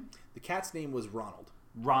cat's name? The cat's name was Ronald.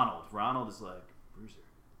 Ronald is like, Bruiser,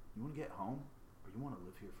 you want to get home, or you want to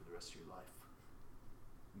live here for the rest of your life?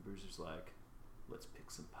 And Bruiser's like, let's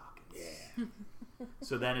pick some pockets. Yeah.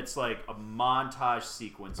 So then it's like a montage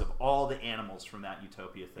sequence of all the animals from that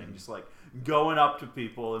Utopia thing, just like going up to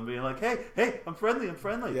people and being like, hey, I'm friendly.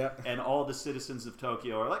 Yeah. And all the citizens of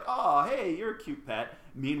Tokyo are like, oh, hey, you're a cute pet.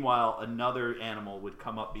 Meanwhile, another animal would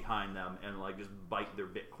come up behind them and like just bite their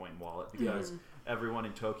Bitcoin wallet because everyone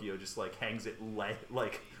in Tokyo just like hangs it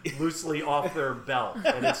like loosely off their belt,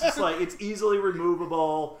 and it's just like it's easily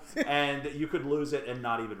removable, and you could lose it and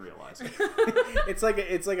not even realize it. It's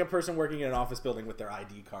like a person working in an office building with their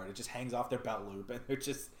ID card. It just hangs off their belt loop, and they're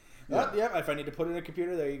just if I need to put it in a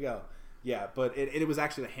computer, there you go. Yeah, but it was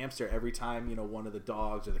actually the hamster. Every time one of the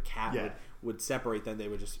dogs or the cat would separate them, they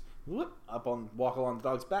would just walk along the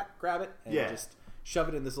dog's back, grab it, and just shove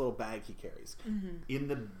it in this little bag he carries. In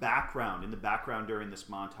the background during this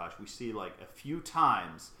montage, we see like a few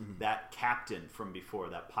times that captain from before,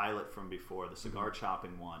 that pilot from before, the cigar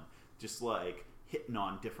chopping one, just like hitting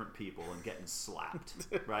on different people and getting slapped,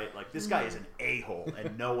 right? Like this guy is an a-hole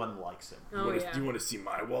and no one likes him. Do you want to see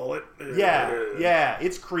my wallet? Yeah,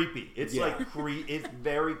 it's creepy. It's like it's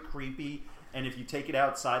very creepy. And if you take it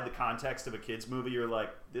outside the context of a kid's movie, you're like,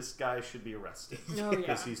 this guy should be arrested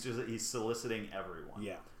because he's soliciting everyone.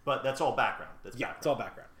 Yeah, but that's all background. It's all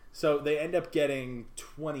background. So they end up getting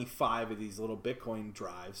 25 of these little Bitcoin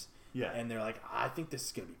drives. Yeah, and they're like, I think this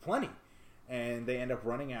is gonna be plenty. And they end up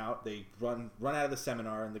running out. They run out of the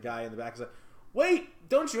seminar, and the guy in the back is like, wait,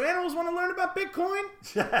 don't you animals want to learn about Bitcoin?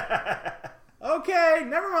 Okay,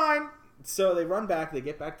 never mind. So they run back. They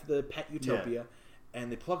get back to the pet utopia.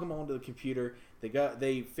 and they plug them all into the computer.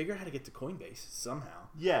 They figure out how to get to Coinbase somehow.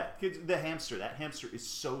 Yeah, 'cause the hamster. That hamster is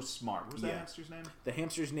so smart. What was that hamster's name? The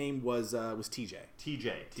hamster's name was TJ.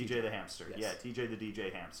 TJ the hamster. Yes. Yeah, TJ the DJ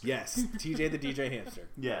hamster. Yes, TJ the DJ hamster.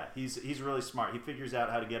 Yeah, he's really smart. He figures out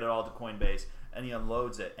how to get it all to Coinbase, and he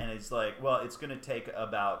unloads it. And it's like, well, it's going to take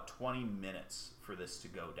about 20 minutes for this to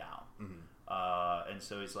go down. Mm-hmm. And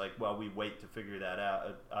so he's like, well, we wait to figure that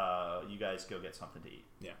out. You guys go get something to eat.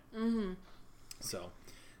 Yeah. Mm-hmm. So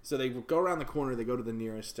they go around the corner. They go to the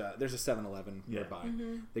nearest. There's a 7-Eleven nearby.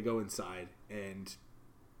 Mm-hmm. They go inside, and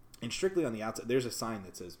strictly on the outside, there's a sign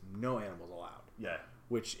that says "No animals allowed." Yeah,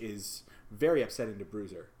 which is very upsetting to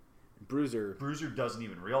Bruiser. Bruiser doesn't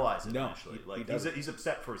even realize it initially. He's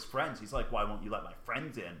upset for his friends. He's like, "Why won't you let my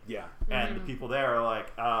friends in?" Yeah, and the people there are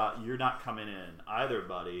like, "You're not coming in either,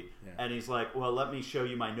 buddy." Yeah. And he's like, "Well, let me show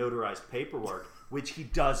you my notarized paperwork," which he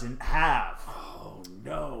doesn't have. Oh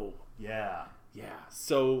no! Yeah. Yeah,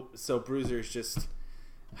 so Bruiser's just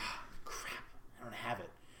crap. I don't have it,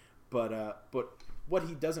 but what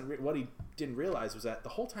he didn't realize was that the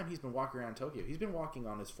whole time he's been walking around Tokyo, he's been walking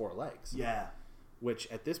on his 4 legs. Yeah, which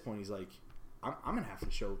at this point he's like, I'm gonna have to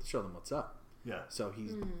show them what's up. Yeah. So he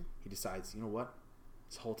decides, you know what?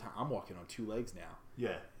 This whole time I'm walking on 2 legs now.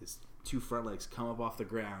 Yeah. His 2 front legs come up off the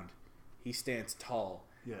ground. He stands tall.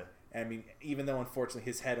 Yeah. I mean, even though unfortunately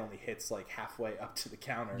his head only hits like halfway up to the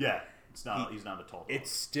counter. Yeah. He's not a tall dog.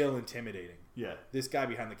 It's still intimidating. Yeah. This guy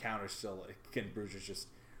behind the counter is still like, again, Bruiser's just,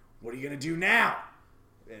 what are you going to do now?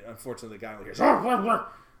 And unfortunately, the guy only hears,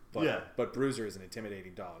 but Bruiser is an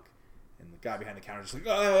intimidating dog. And the guy behind the counter is just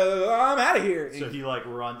like, I'm out of here. So he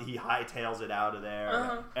hightails it out of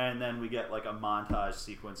there. And then we get like a montage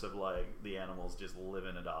sequence of like the animals just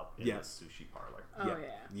living it up in this sushi parlor. Oh,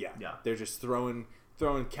 yeah. They're just throwing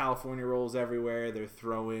California rolls everywhere. They're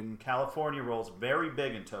throwing California rolls, very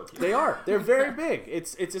big in Tokyo. They are. They're very big.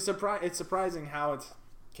 It's a surprise. It's surprising how it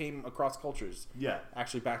came across cultures. Yeah.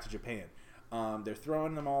 Actually, back to Japan. They're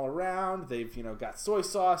throwing them all around. They've got soy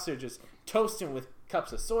sauce. They're just toasting with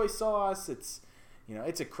cups of soy sauce. It's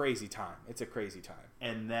it's a crazy time.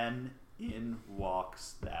 And then in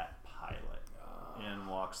walks that pilot. In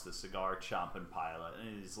walks the cigar chomping pilot,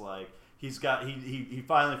 and he's like. He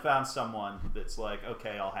finally found someone that's like,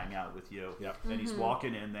 okay, I'll hang out with you. Yep. And he's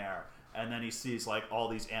walking in there, and then he sees like all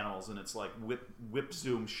these animals, and it's like whip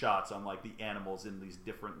zoom shots on like the animals in these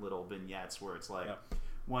different little vignettes where it's like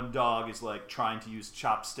one dog is like trying to use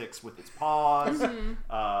chopsticks with its paws.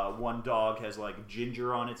 One dog has like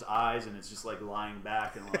ginger on its eyes, and it's just like lying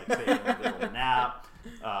back and like taking a little nap.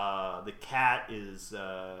 The cat is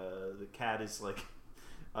like.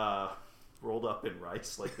 Rolled up in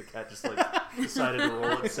rice, like the cat just like decided to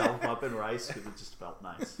roll itself up in rice because it just felt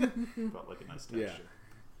nice. Felt like a nice texture. Yeah.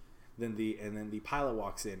 Then the pilot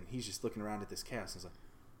walks in. He's just looking around at this cast and he's like,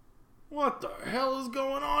 "What the hell is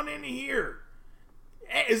going on in here?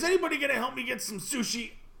 Hey, is anybody gonna help me get some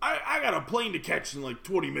sushi? I got a plane to catch in like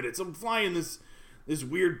 20 minutes. I'm flying this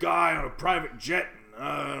weird guy on a private jet. And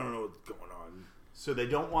I don't know what's going on." So they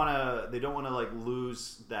don't want to like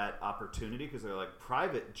lose that opportunity because they're like,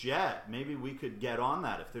 private jet. Maybe we could get on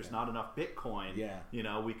that if there's not enough Bitcoin. Yeah.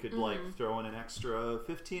 We could like throw in an extra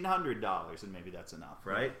 $1,500 and maybe that's enough,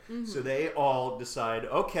 right? Mm-hmm. So they all decide,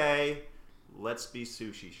 okay, let's be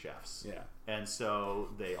sushi chefs. Yeah. And so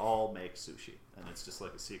they all make sushi, and it's just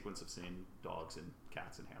like a sequence of seeing dogs and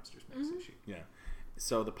cats and hamsters make sushi. Yeah.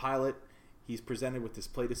 So the pilot, he's presented with this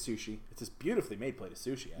plate of sushi. It's this beautifully made plate of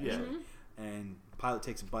sushi, actually. Yeah. And the pilot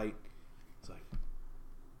takes a bite. He's like,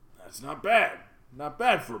 "That's not bad. Not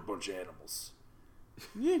bad for a bunch of animals.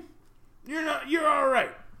 You're all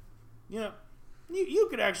right. You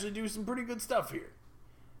could actually do some pretty good stuff here."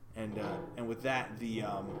 And with that, the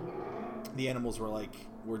animals were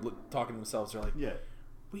talking to themselves. They're like, "Yeah,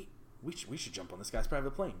 we should jump on this guy's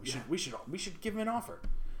private plane. We should give him an offer."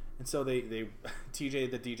 And so they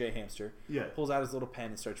TJ the DJ hamster pulls out his little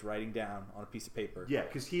pen and starts writing down on a piece of paper. Yeah,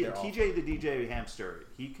 because TJ the DJ hamster,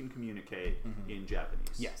 he can communicate in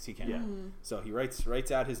Japanese. Yes, he can. Yeah. So he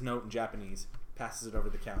writes out his note in Japanese, passes it over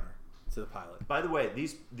the counter to the pilot. By the way,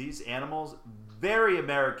 these animals, very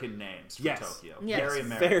American names for Tokyo. Yes.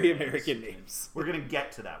 Very American names. We're going to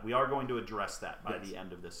get to that. We are going to address that by the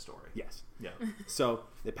end of this story. Yes. Yeah. So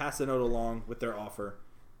they pass the note along with their offer.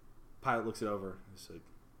 Pilot looks it over. He's like,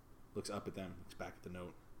 looks up at them, looks back at the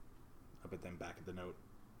note, up at them, back at the note,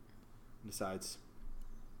 and decides,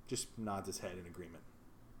 just nods his head in agreement.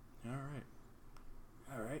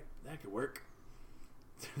 All right, that could work.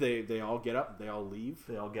 They all get up, they all leave.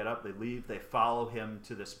 They leave, they follow him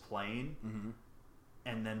to this plane,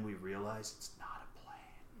 and then we realize it's not a plane.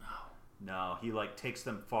 No, he like takes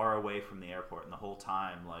them far away from the airport, and the whole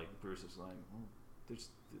time, like Bruce is like,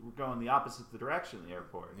 we're going the opposite direction of the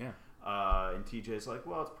airport. Yeah. And TJ's like,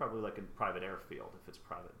 well, it's probably like a private airfield if it's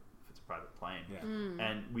private plane. Yeah.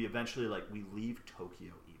 And we eventually we leave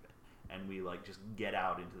Tokyo even, and we like just get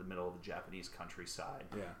out into the middle of the Japanese countryside.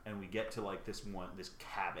 Yeah. And we get to like this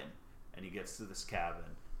cabin, and he gets to this cabin,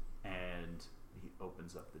 and he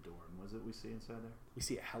opens up the door, and what is it we see inside there? We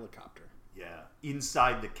see a helicopter. Yeah,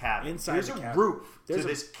 inside the cabin. There's the a cabin. roof There's to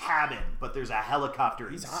this cabin, but there's a helicopter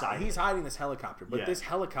inside. He's hiding this helicopter, but Yeah. this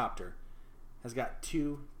helicopter has got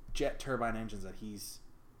 2 jet turbine engines that he's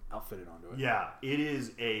outfitted onto it. Yeah, it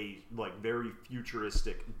is a very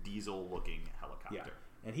futuristic diesel-looking helicopter. Yeah,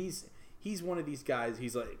 and he's one of these guys.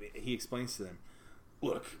 He explains to them,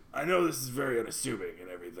 "Look, I know this is very unassuming and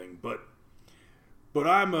everything, but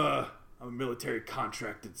I'm a military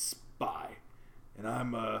contracted spy, and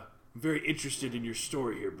I'm very interested in your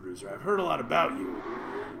story here, Bruiser. I've heard a lot about you,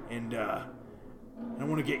 and I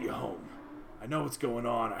want to get you home. I know what's going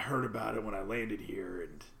on. I heard about it when I landed here,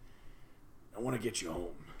 and I want to get you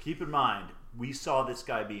home." Keep in mind, we saw this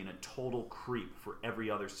guy being a total creep for every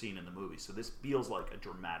other scene in the movie, so this feels like a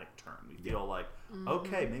dramatic turn. We feel like,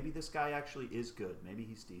 okay, maybe this guy actually is good. Maybe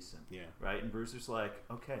he's decent. Yeah. Right? And Bruiser's like,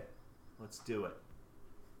 okay, let's do it.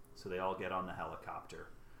 So they all get on the helicopter.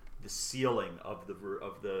 The ceiling of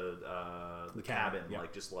the cabin yeah.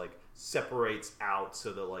 just separates out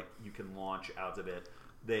so that you can launch out of it.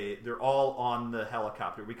 They're all on the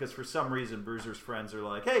helicopter because for some reason Bruiser's friends are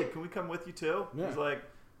like, hey, can we come with you too? Yeah. He's like,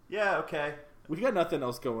 yeah, okay. We got nothing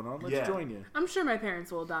else going on. Let's join you. I'm sure my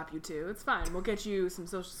parents will adopt you too. It's fine. We'll get you some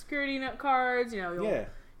social security cards.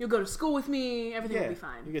 You'll go to school with me. Everything will be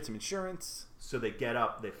fine. You get some insurance. So they get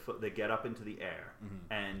up. They get up into the air,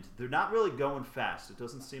 and they're not really going fast. It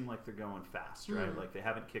doesn't seem like they're going fast, right? Like they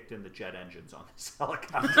haven't kicked in the jet engines on this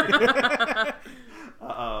helicopter.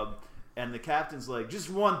 And the captain's like, just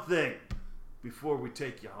one thing before we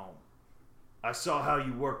take you home. I saw how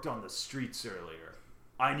you worked on the streets earlier.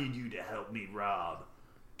 I need you to help me rob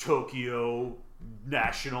Tokyo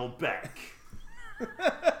National Bank.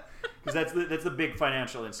 Because that's the big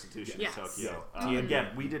financial institution in Tokyo. Again,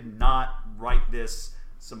 we did not write this.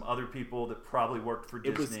 Some other people that probably worked for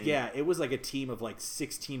Disney. It was like a team of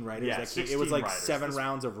 16 writers. Yeah, 16 it was writers. 7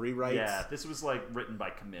 rounds of rewrites. Yeah, this was written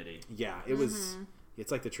by committee. Yeah, it was. It's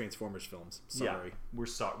like the Transformers films. Sorry.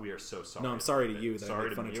 Yeah, we are so sorry. No, I'm sorry to you that I sorry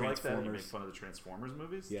make fun to of me like that. You Transformers. make fun of the Transformers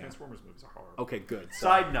movies? Yeah. Transformers movies are horrible. Okay, good.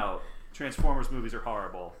 Side note, Transformers movies are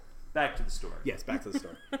horrible. Back to the story. Yes, back to the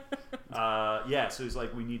story. So he's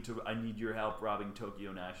like, I need your help robbing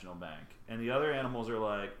Tokyo National Bank. And the other animals are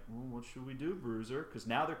like, well, what should we do, Bruiser? Because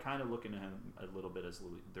now they're kind of looking at him a little bit as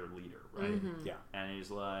their leader, right? Yeah. And he's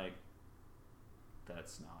like,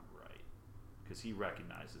 that's not right. Because he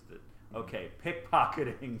recognizes that, okay,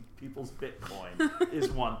 pickpocketing people's Bitcoin is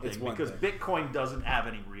one thing. Because Bitcoin doesn't have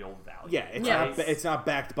any real value. Yeah, it's not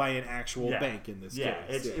backed by an actual bank in this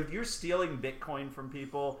case. If you're stealing Bitcoin from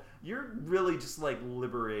people, you're really just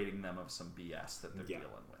liberating them of some BS that they're dealing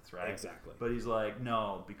with, right? Exactly. But he's like,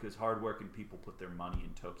 no, because hardworking people put their money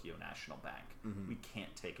in Tokyo National Bank. We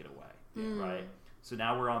can't take it away, right? So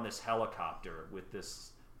now we're on this helicopter with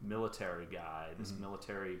this military guy, this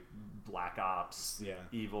military black ops,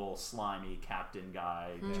 evil, slimy captain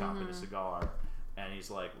guy chopping a cigar. And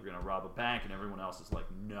he's like, we're going to rob a bank. And everyone else is like,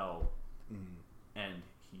 no. And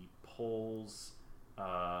he pulls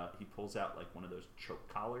out one of those choke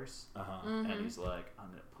collars. And he's like, I'm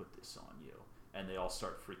going to put this on you. And they all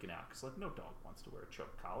start freaking out because no dog wants to wear a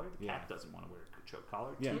choke collar. The cat doesn't want to wear a choke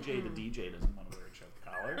collar. TJ the DJ doesn't want to wear a choke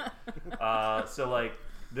collar. So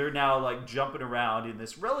they're now jumping around in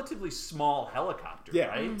this relatively small helicopter. Yeah,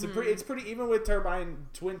 right? It's pretty even with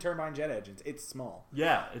twin turbine jet engines. It's small.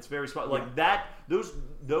 Yeah, it's very small.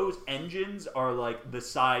 Those engines are the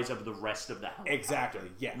size of the rest of the helicopter. Exactly.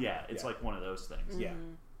 Yeah. Yeah, it's one of those things.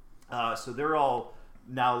 Yeah. So they're all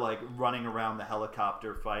now running around the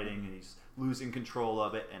helicopter fighting, and he's losing control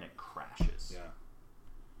of it, and it crashes. Yeah.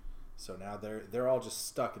 So now they're all just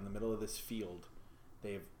stuck in the middle of this field.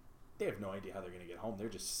 They have no idea how they're going to get home. They're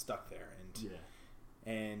just stuck there,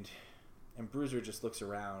 and Bruiser just looks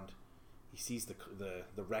around. He sees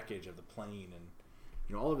the wreckage of the plane,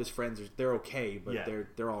 and all of his friends they're okay, but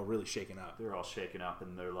they're all really shaken up. They're all shaken up,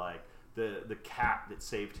 and they're like, the cat that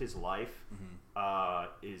saved his life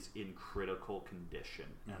is in critical condition,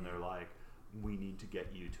 and they're like, we need to get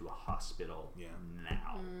you to a hospital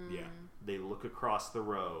now. Yeah. They look across the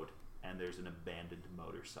road, and there's an abandoned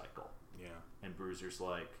motorcycle. Yeah. And Bruiser's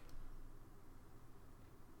like,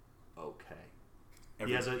 okay.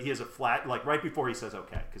 He has a flat, like right before he says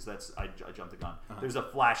okay, because I jumped the gun. There's a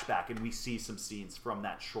flashback, and we see some scenes from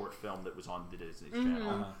that short film that was on the Disney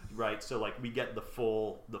Channel, right? So like we get the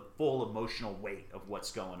full emotional weight of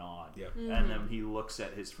what's going on. Yep. And then he looks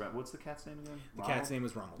at his friend. What's the cat's name again? The cat's name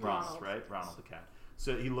is Ronald. Ronald, right? Ronald the cat.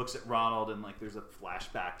 So he looks at Ronald, and like there's a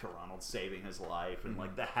flashback to Ronald saving his life, and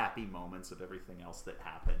like the happy moments of everything else that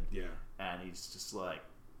happened. Yeah. And he's just like,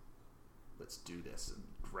 let's do this. And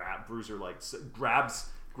Bruiser like grabs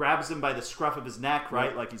him by the scruff of his neck,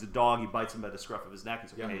 right? Like he's a dog. He bites him by the scruff of his neck.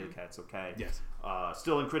 He's okay. The cat's okay. Yes.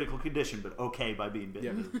 Still in critical condition, but okay by being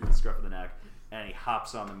bitten by the scruff of the neck. And he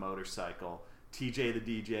hops on the motorcycle. TJ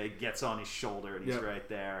the DJ gets on his shoulder, and he's right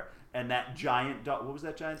there. And that giant dog, what was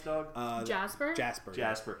that giant dog? Jasper?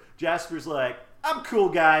 Jasper. Jasper's like, I'm cool,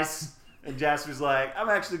 guys. And Jasper's like, I'm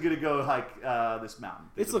actually going to go hike this mountain.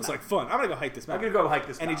 This looks like fun. I'm going to go hike this mountain. I'm going to go hike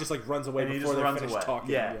this mountain. And he just like runs away before they finish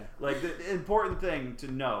talking. Yeah. Like the important thing to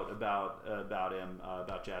note about him,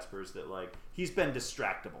 about Jasper, is that like he's been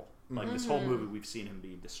distractible. Like this whole movie, we've seen him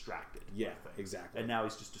being distracted. Yeah, exactly. And now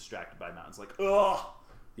he's just distracted by mountains. Like, ugh!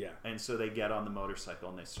 Yeah. And so they get on the motorcycle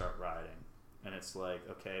and they start riding. And it's like,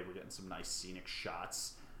 okay, we're getting some nice scenic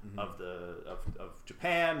shots of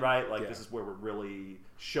Japan, right? Like this is where we're really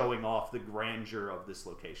showing off the grandeur of this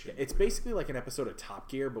location. It's basically like an episode of Top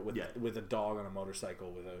Gear, but with a dog on a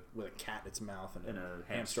motorcycle with a cat in its mouth and a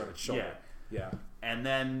hamster on its shoulder. Yeah. And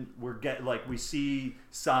then we see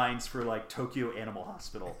signs for like Tokyo Animal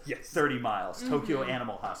Hospital. Yes. 30 miles. Tokyo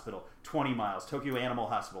Animal Hospital. 20 miles. Tokyo Animal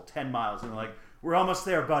Hospital. 10 miles. And they're like, we're almost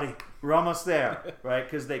there, buddy. We're almost there. Right?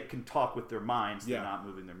 Because they can talk with their minds. They're not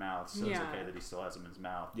moving their mouths. So it's okay that he still has them in his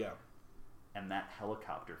mouth. Yeah. And that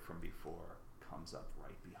helicopter from before comes up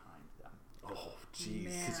right behind them. Oh,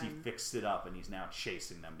 jeez. Because he fixed it up and he's now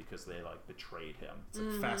chasing them because they like betrayed him. It's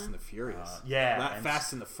like Fast and the Furious. Not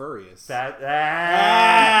Fast and the Furious. That's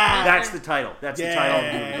the title. That's the title of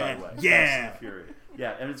the movie, by the way. Yeah. Fast and the Furious.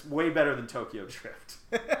 Yeah, and it's way better than Tokyo Drift.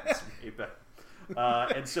 It's way better.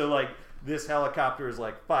 And so like this helicopter is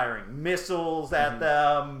like firing missiles at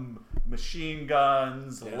them, machine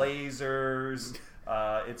guns, lasers.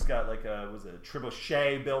 It's got like a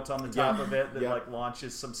trebuchet built on the top of it that like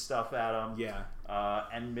launches some stuff at him. Yeah.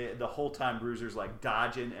 And the whole time Bruiser's like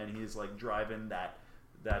dodging, and he's like driving that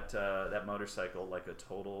motorcycle like a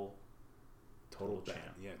total champ.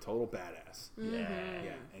 Yeah, total badass.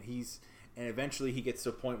 Yeah. And eventually he gets to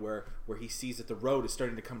a point where he sees that the road is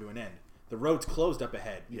starting to come to an end. The road's closed up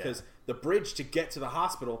ahead because the bridge to get to the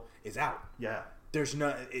hospital is out. Yeah. There's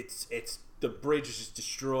no it's the bridge is just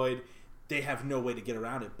destroyed. They have no way to get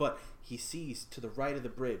around it. But he sees to the right of the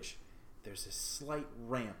bridge there's a slight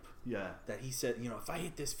ramp. Yeah. That he said, if I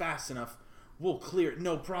hit this fast enough, we'll clear it,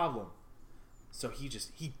 no problem. So he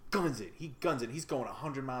guns it. He's going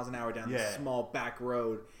 100 miles an hour down this small back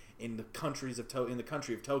road in the country of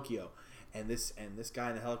Tokyo. And this guy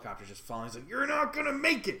in the helicopter just following. He's like, "You're not gonna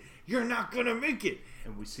make it. You're not gonna make it."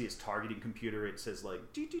 And we see his targeting computer. It says like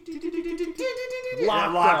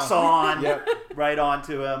locks on right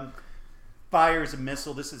onto him. Fires a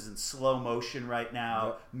missile. This is in slow motion right now.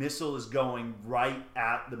 Yep. Missile is going right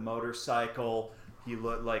at the motorcycle.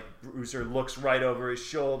 Bruiser looks right over his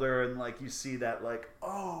shoulder, and like you see that like,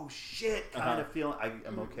 oh shit kind of feeling.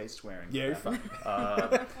 I'm okay swearing. Yeah, you're fine.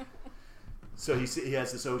 So he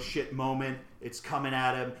has this oh shit moment. It's coming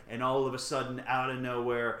at him, and all of a sudden, out of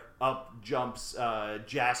nowhere, up jumps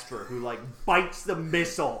Jasper, who like bites the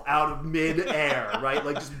missile out of midair, right?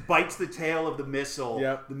 Like just bites the tail of the missile.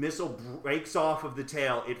 Yep. The missile breaks off of the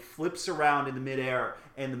tail. It flips around in the midair,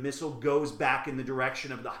 and the missile goes back in the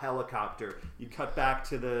direction of the helicopter. You cut back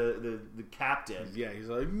to the captain. Yeah, he's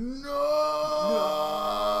like, no!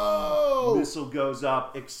 Missile goes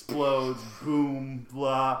up, explodes, boom,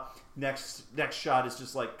 blah. Next shot is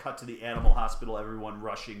just like cut to the animal hospital. Everyone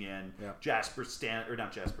rushing in. Yeah.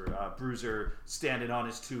 Bruiser standing on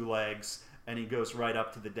his two legs, and he goes right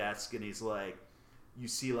up to the desk, and he's like, you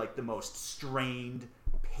see like the most strained,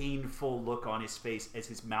 painful look on his face as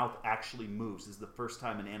his mouth actually moves. This is the first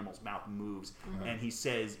time an animal's mouth moves, and he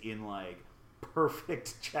says in like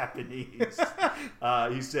perfect Japanese,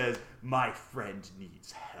 he says, "My friend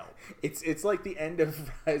needs help." It's like the end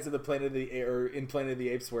of Rise of the Planet of the or in Planet of the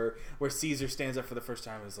Apes where Caesar stands up for the first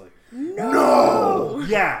time and is like, "No!"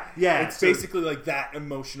 Yeah. It's basically like that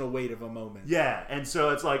emotional weight of a moment. Yeah, and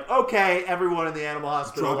so it's like, okay, everyone in the animal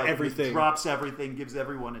hospital drops everything, gives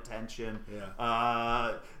everyone attention.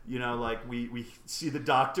 Yeah. Like we see the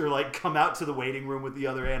doctor like come out to the waiting room with the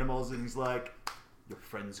other animals, and he's like, "Your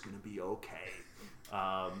friend's gonna be okay."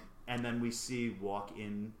 And then we see walk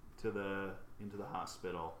into the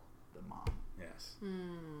hospital the mom. Yes.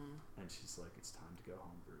 And she's like, it's time to go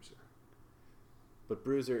home, Bruiser. But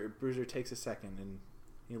Bruiser takes a second and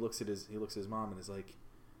he looks at his mom and is like,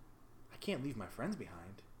 I can't leave my friends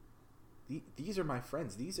behind. These are my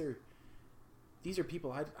friends. These are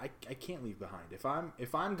people I can't leave behind.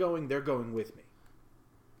 If I'm going, they're going with me.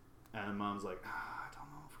 And Mom's like, I don't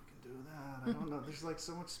know if we can do that. I don't know. There's like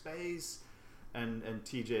so much space. And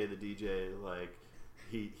TJ the DJ, like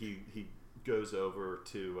he goes over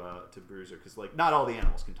to Bruiser because like not all the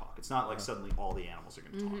animals can talk. It's not like suddenly all the animals are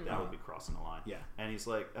going to talk. That would be crossing the line. Yeah. And he's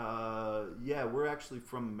like, yeah, we're actually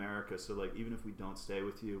from America, so like even if we don't stay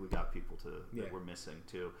with you, we got people that we're missing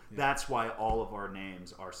too. Yeah. That's why all of our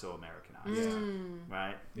names are so Americanized.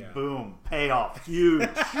 Right? Yeah. Boom. Payoff. Huge.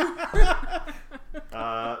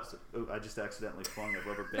 I just accidentally flung a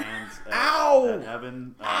rubber band at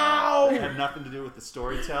Evan. Ow! That had nothing to do with the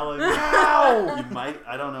storytelling. Ow! You might,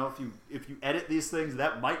 I don't know if you edit these things,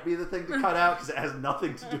 that might be the thing to cut out because it has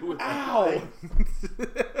nothing to do with Ow!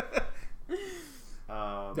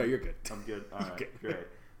 No, you're good. I'm good. All right, good. Great.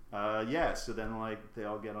 Yeah, so then like they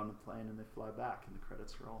all get on the plane and they fly back and the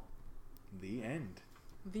credits roll. The end.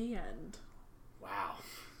 The end. Wow.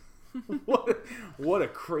 what a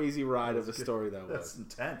crazy ride of a story that was. That's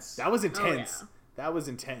intense. That was intense. Oh, yeah. That was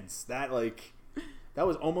intense. That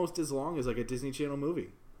was almost as long as like a Disney Channel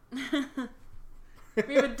movie.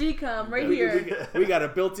 We have a decom right here. We got a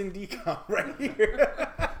built-in decom right here.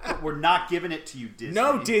 We're not giving it to you, Disney.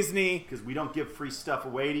 No, Disney. Because we don't give free stuff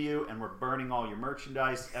away to you, and we're burning all your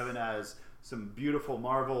merchandise. Evan has some beautiful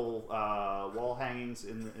Marvel wall hangings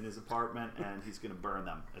in his apartment, and he's going to burn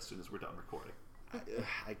them as soon as we're done recording.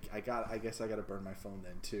 I guess I got to burn my phone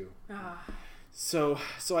then too. So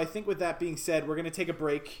I think with that being said, we're gonna take a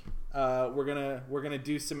break. We're gonna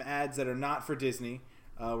do some ads that are not for Disney.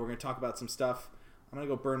 We're gonna talk about some stuff. I'm gonna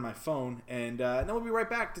go burn my phone, and then we'll be right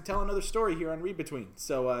back to tell another story here on Read Between.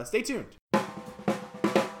 So stay tuned.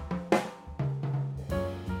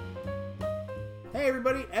 Hey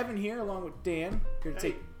everybody, Evan here, along with Dan, here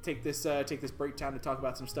to take this break time to talk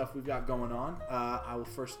about some stuff we've got going on. I will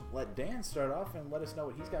first let Dan start off and let us know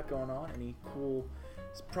what he's got going on. Any cool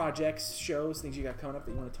projects, shows, things you got coming up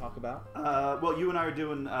that you want to talk about? Well, you and I are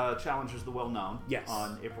doing Challengers the Well Known. Yes.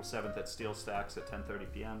 On April 7th at Steel Stacks at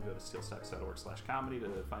 10:30 p.m. Go to steelstacks.org/comedy to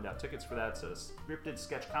find out tickets for that. It's a scripted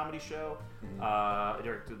sketch comedy show. I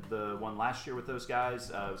directed the one last year with those guys.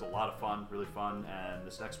 It was a lot of fun, really fun. And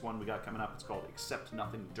this next one we got coming up, it's called Accept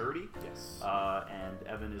Nothing Dirty. Yes. And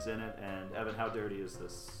Evan is in it. And Evan, how dirty is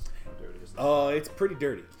this? Oh, it's pretty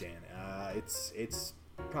dirty, Dan. It's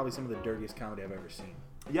probably some of the dirtiest comedy I've ever seen.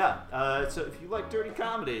 Yeah, so if you like dirty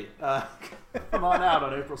comedy, come on out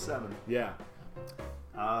on April 7th. Yeah.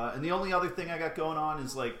 And the only other thing I got going on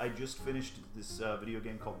is like I just finished this video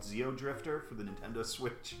game called Zeo Drifter for the Nintendo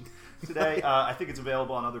Switch today. I think it's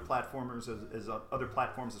available on other platforms as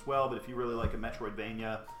well. But if you really like a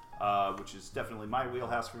Metroidvania, which is definitely my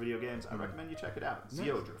wheelhouse for video games, I recommend you check it out.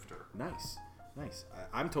 Zeo Drifter. Nice.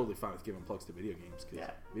 I'm totally fine with giving plugs to video games because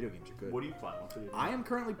video games are good. What are you playing? What video game? I am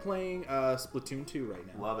currently playing Splatoon 2 right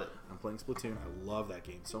now. Love it. I'm playing Splatoon. I love that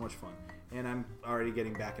game. So much fun. And I'm already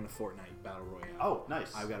getting back into Fortnite Battle Royale. Oh,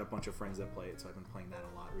 nice. I've got a bunch of friends that play it, so I've been playing that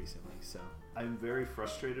a lot recently. So I'm very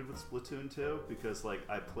frustrated with Splatoon 2 because like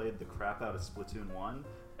I played the crap out of Splatoon 1.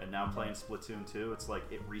 And now playing Splatoon 2, it's like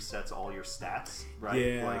it resets all your stats, right?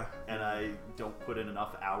 Yeah. Like, and I don't put in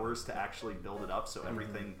enough hours to actually build it up, so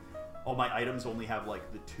everything, all my items only have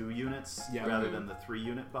like the 2 units rather than the 3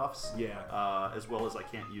 unit buffs. Yeah. As well as I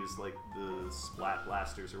can't use like the splat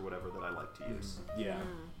blasters or whatever that I like to use. Yeah.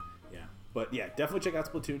 But yeah, definitely check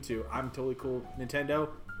out Splatoon 2. I'm totally cool. Nintendo,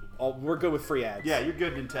 we're good with free ads. Yeah, you're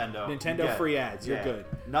good, Nintendo. Nintendo free ads. You're good.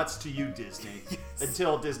 Nuts to you, Disney.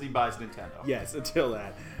 Until Disney buys Nintendo. Yes, until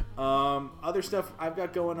that. Other stuff I've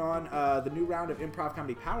got going on. The new round of Improv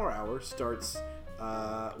Comedy Power Hour starts.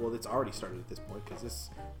 Well, it's already started at this point because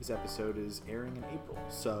this episode is airing in April.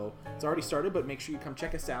 So it's already started, but make sure you come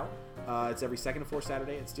check us out. It's every second and fourth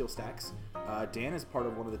Saturday at Steel Stacks. Dan is part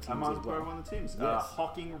of one of the teams I'm on as well. part of one of the teams. Yes.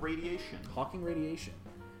 Hawking Radiation. Hawking Radiation.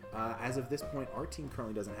 As of this point, our team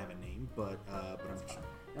currently doesn't have a name, but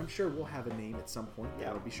I'm sure we'll have a name at some point that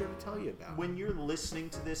I'll be sure to tell you about. When you're listening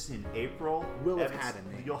to this in April, We'll have had a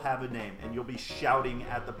name. You'll have a name, and you'll be shouting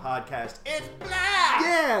at the podcast, "It's Black!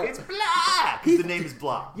 Yeah! It's Black!" The name is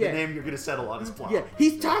Block. Yeah. The name you're going to settle on is Block. Yeah,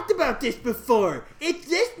 he's talked about this before. It's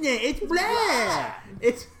this name. It's blah.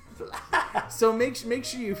 It's blah. So make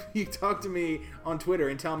sure you talk to me on Twitter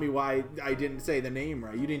and tell me why I didn't say the name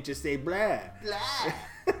right. You didn't just say blah. Blah.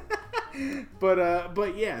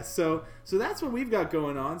 But yeah, so that's what we've got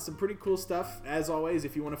going on. Some pretty cool stuff. As always,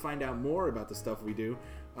 if you want to find out more about the stuff we do,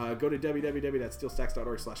 Go to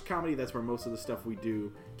www.steelstacks.org/comedy. That's where most of the stuff we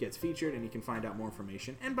do gets featured, and you can find out more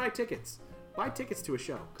information and buy tickets. Buy tickets to a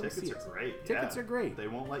show. Come Tickets see are us. great. Tickets are great. They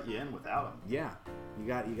won't let you in without them. Yeah, you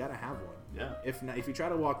got to have one. Yeah. If not, if you try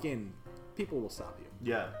to walk in, people will stop you.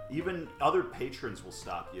 Yeah. Even other patrons will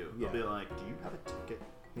stop you. They'll Yeah. be like, "Do you have a ticket?"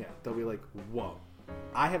 Yeah, they'll be like, "Whoa,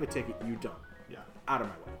 I have a ticket. You don't. Yeah. Out of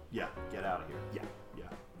my way." Yeah. Get out of here. Yeah. Yeah.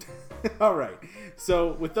 All right.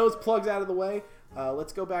 So with those plugs out of the way,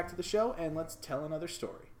 let's go back to the show and let's tell another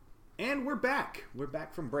story. And we're back. We're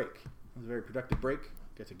back from break. It was a very productive break.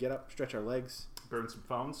 Got to get up, stretch our legs, Burn some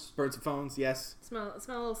phones. burn some phones. Yes. Smell a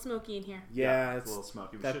little smoky in here. Yeah, It's a little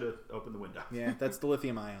smoky. We that- should have opened the window. Yeah, that's the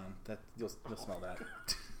lithium ion. That you'll smell that.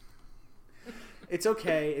 It's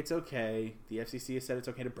okay. It's okay. The FCC has said it's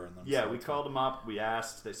okay to burn them. Yeah, so we it's called them up. We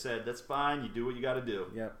asked. They said that's fine. You do what you got to do.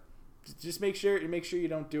 fine. Yep. Just make sure you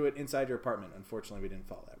don't do it inside your apartment. Unfortunately, we didn't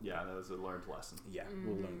follow that. Yeah, that was a learned lesson. Yeah,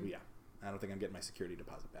 we'll learn. Yeah, I don't think I'm getting my security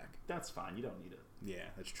deposit back. That's fine. You don't need it. Yeah,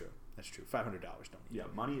 that's true. That's true. $500 don't need. Yeah,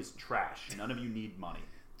 money is trash. None of you need money.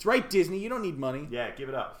 That's right, Disney. You don't need money. Yeah, give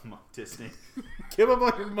it up, Disney. Give up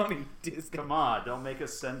all your money, Disney. Come on, don't make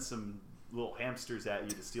us send some little hamsters at you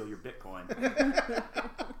to steal your Bitcoin.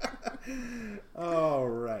 All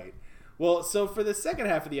right. Well, so for the second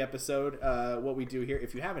half of the episode, what we do here,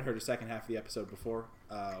 if you haven't heard the second half of the episode before,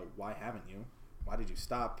 why haven't you? Why did you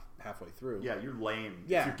stop halfway through? Yeah, you're lame.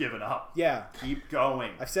 Yeah. If you're giving up. Yeah. Keep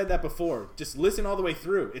going. I've said that before. Just listen all the way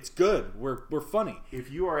through. It's good. We're funny.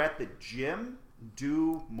 If you are at the gym,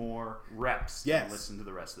 do more reps. Yes. And listen to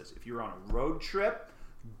the rest of this. If you're on a road trip,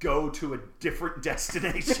 go to a different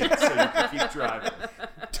destination so you can keep driving.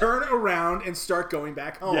 Turn around and start going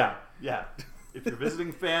back home. Yeah. If you're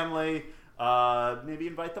visiting family, maybe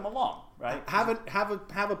invite them along, right?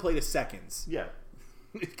 Have a plate of seconds Yeah.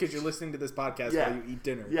 because you're listening to this podcast Yeah. while you eat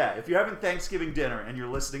dinner. Yeah, if you're having Thanksgiving dinner and you're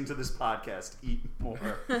listening to this podcast, eat more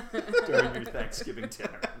during your Thanksgiving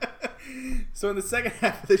dinner. So in the second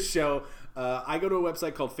half of the show, I go to a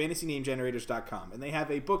website called fantasynamegenerators.com, and they have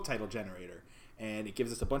a book title generator, and it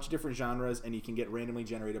gives us a bunch of different genres, and you can get randomly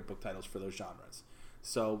generated book titles for those genres.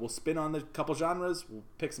 So we'll spin on the couple genres, we'll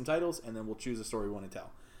pick some titles, and then we'll choose a story we want to tell.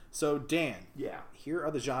 So Dan, Yeah. here are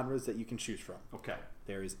the genres that you can choose from. Okay.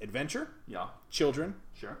 There is adventure, Yeah. children,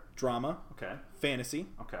 Sure. drama, Okay. fantasy,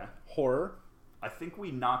 Okay. horror. I think we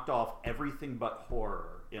knocked off everything but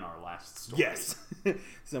horror in our last story. Yes. So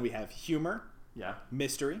then we have humor, Yeah.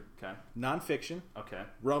 mystery, Okay. nonfiction, Okay.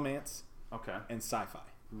 romance, Okay. and sci-fi.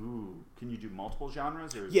 Ooh. Can you do multiple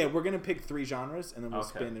genres? Or is Yeah, we're going to pick 3 genres, and then we'll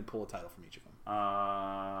Okay. spin and pull a title from each of them.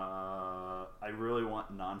 I really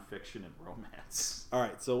want nonfiction and romance. All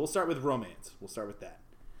right, so we'll start with romance. We'll start with that.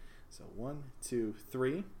 So 1, 2,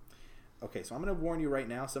 3. Okay, so I'm going to warn you right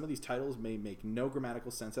now, some of these titles may make no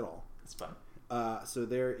grammatical sense at all. That's fun. So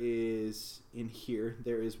there is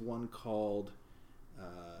one called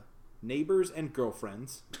Neighbors and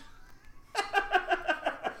Girlfriends.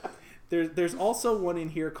 There's also one in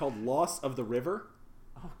here called Loss of the River,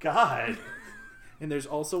 Oh God. and there's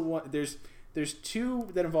also one there's 2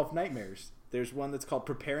 that involve nightmares. There's one that's called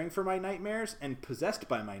Preparing for My Nightmares and Possessed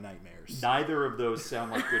by My Nightmares. Neither of those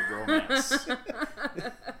sound like good romance.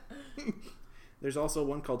 There's also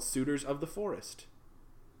one called Suitors of the Forest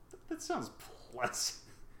That sounds pleasant.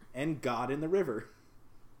 and God in the River.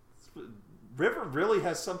 River really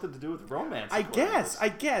has something to do with romance. I guess.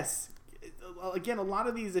 Again, a lot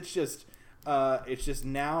of these it's just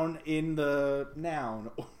noun in the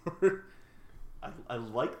noun. Or I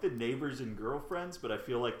like the Neighbors and Girlfriends, but I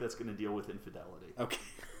feel like that's going to deal with infidelity.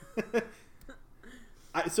 okay.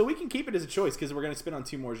 So we can keep it as a choice because we're going to spin on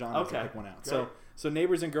 2 more genres Okay, to pick one out. great. So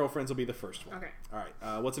Neighbors and Girlfriends will be the first one. Okay. All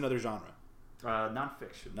right. What's another genre?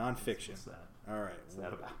 Nonfiction. Nonfiction. What's that? All right. What's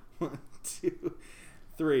that about? 1, 2,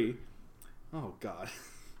 3. Oh God.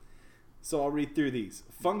 So I'll read through these.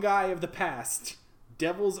 Fungi of the Past,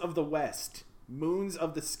 Devils of the West, Moons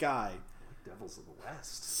of the Sky, Devils of the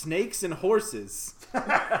West. Snakes and Horses,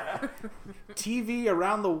 TV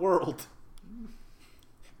Around the World,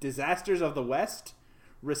 Disasters of the West,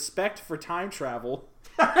 Respect for Time Travel.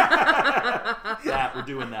 We're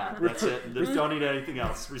doing that. That's it. Just don't need anything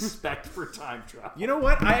else. Respect for time travel. You know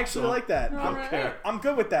what? I actually like that. Alright. I'm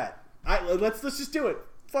good with that. Let's just do it.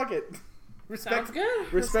 Fuck it. Sounds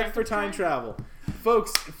good. Respect for time travel.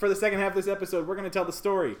 Folks, for the second half of this episode, we're going to tell the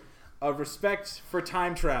story of Respect for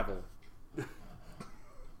Time Travel.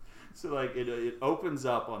 So like it opens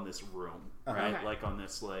up on this room, right? Okay. Like on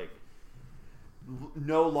this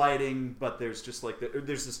no lighting, but there's just like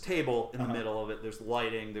there's this table in the middle of it. There's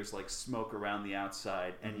lighting. There's like smoke around the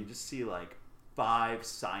outside, and you just see like 5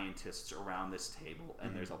 scientists around this table,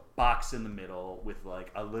 and there's a box in the middle with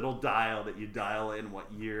like a little dial that you dial in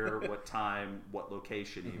what year, what time, what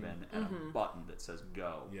location even, and a button that says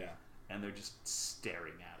go. Yeah. And they're just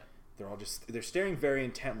staring at it. They're staring very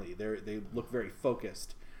intently. They look very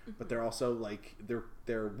focused, but they're also like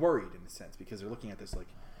they're worried in a sense because they're looking at this like,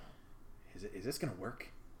 is this gonna work?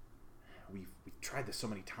 We've tried this so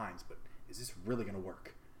many times, but is this really gonna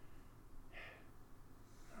work?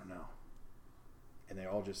 I don't know. And they're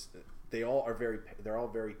all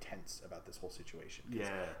very tense about this whole situation. Yeah.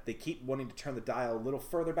 They keep wanting to turn the dial a little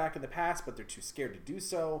further back in the past, but they're too scared to do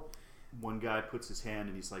so. One guy puts his hand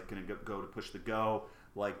and he's like gonna go to push the go.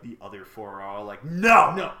 Like the other 4 are all like,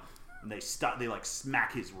 no, and they stop. They like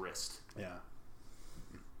smack his wrist. Yeah.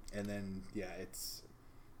 And then it's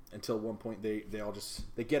until one point they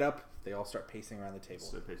get up. They all start pacing around the table.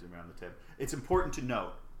 It's important to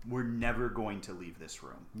note we're never going to leave this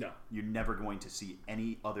room. No. You're never going to see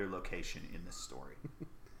any other location in this story.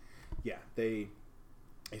 Yeah, they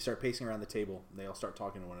start pacing around the table. They all start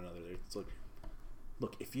talking to one another. It's like,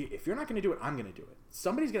 look, if you're not going to do it, I'm going to do it.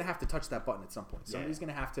 Somebody's going to have to touch that button at some point. Somebody's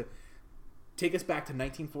going to have to take us back to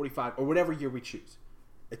 1945 or whatever year we choose.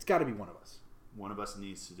 It's got to be one of us. One of us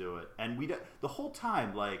needs to do it. And the whole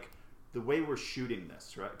time, like, the way we're shooting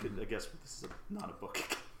this, right? I guess this is not a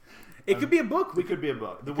book. It could be a book. It could be a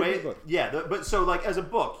book. But so like as a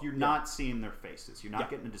book, you're not seeing their faces. You're not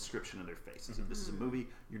getting a description of their faces. If this is a movie,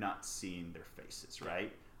 you're not seeing their faces,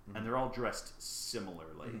 right? And they're all dressed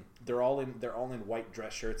similarly. They're all in white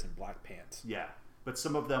dress shirts and black pants. Yeah, but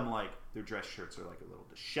some of them, like, their dress shirts are like a little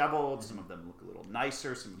disheveled. Some of them look a little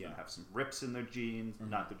nicer. Some of them have some rips in their jeans.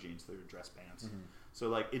 Not their jeans, their dress pants. So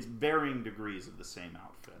like it's varying degrees of the same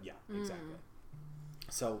outfit. Yeah, exactly.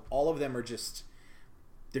 So all of them are just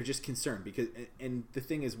concerned because, and the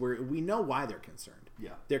thing is, we know why they're concerned.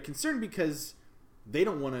 Yeah, they're concerned because they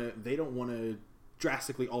don't want to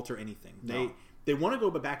drastically alter anything. No. They want to go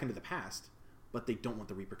back into the past, but they don't want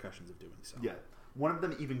the repercussions of doing so. Yeah. One of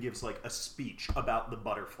them even gives like a speech about the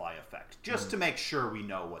butterfly effect, just to make sure we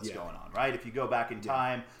know what's going on, right? If you go back in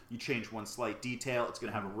time, you change one slight detail, it's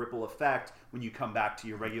going to have a ripple effect. When you come back to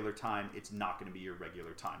your regular time, it's not going to be your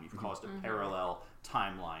regular time. You've caused a parallel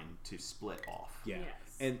timeline to split off. Yeah. Yes.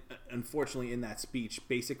 And unfortunately, in that speech,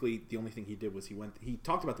 basically the only thing he did was he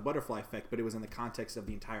talked about the butterfly effect, but it was in the context of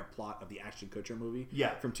the entire plot of the Ashton Kutcher movie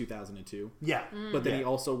from 2002. Yeah. But then he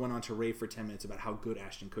also went on to rave for 10 minutes about how good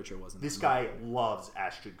Ashton Kutcher was in this movie. guy loves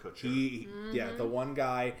Ashton Kutcher. Yeah, the one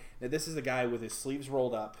guy. Now this is the guy with his sleeves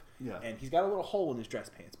rolled up, and he's got a little hole in his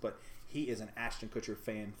dress pants, but he is an Ashton Kutcher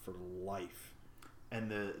fan for life.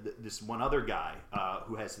 And this one other guy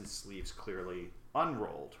who has his sleeves clearly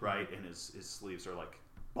unrolled, right, and his sleeves are like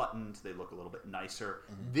buttoned. They look a little bit nicer.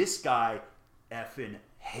 This guy effing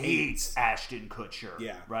hates Ashton Kutcher.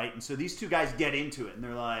 Yeah. Right? And so these two guys get into it, and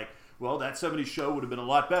they're like, well, that 70s show would have been a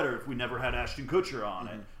lot better if we never had Ashton Kutcher on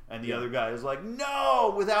it. And the other guy is like,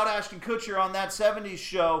 no, without Ashton Kutcher on that 70s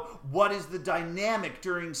show, what is the dynamic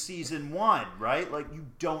during season 1, right? Like, you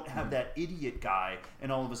don't have that idiot guy, and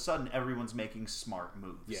all of a sudden, everyone's making smart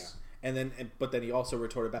moves. Yeah. But then he also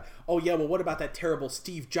retorted back, oh yeah, well what about that terrible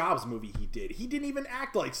Steve Jobs movie he did? He didn't even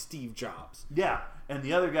act like Steve Jobs. Yeah, and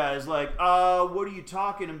the other guy is like, what are you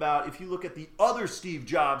talking about? If you look at the other Steve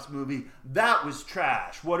Jobs movie, that was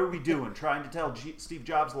trash. What are we doing? Trying to tell Steve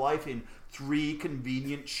Jobs' life in 3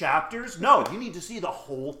 convenient chapters? No, you need to see the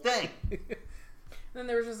whole thing. Then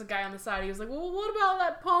there was just a guy on the side. He was like, well, what about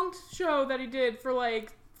that Punk'd show that he did for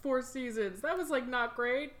like 4 seasons? That was like not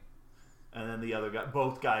great. And then the other guy,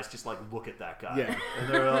 both guys just like look at that guy. Yeah. And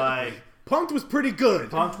they're like, Punk'd was pretty good.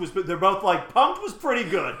 They're both like, Punk'd was pretty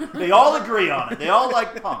good. They all agree on it. They all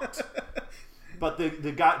like Punk'd. But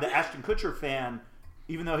the guy, the Ashton Kutcher fan,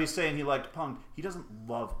 even though he's saying he liked Punk'd, he doesn't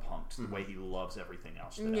love Punk'd the way he loves everything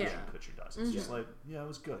else that Ashton Kutcher does. It's just like, yeah, it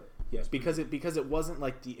was good. Yes, because it wasn't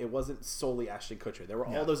it wasn't solely Ashton Kutcher. There were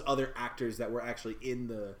all those other actors that were actually in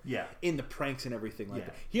the pranks and everything like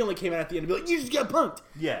that. He only came out at the end and be like, "You just got punked."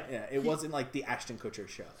 Yeah, It wasn't like the Ashton Kutcher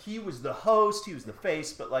show. He was the host, he was the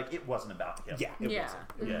face, but like it wasn't about him. Yeah, it wasn't.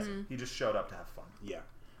 Yeah, he just showed up to have fun. Yeah.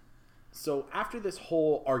 So after this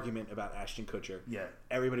whole argument about Ashton Kutcher,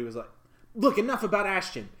 everybody was like, "Look, enough about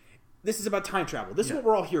Ashton. This is about time travel. This is what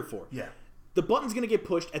we're all here for." Yeah. The button's gonna get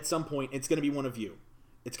pushed at some point. It's gonna be one of you.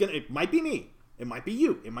 It might be me. It might be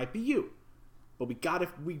you. It might be you. But we gotta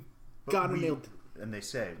nail it. And they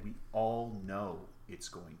say we all know it's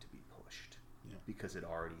going to be pushed because it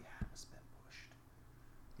already has been pushed.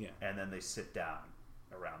 Yeah. And then they sit down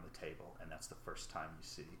around the table, and that's the first time you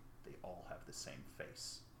see they all have the same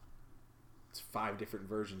face. It's 5 different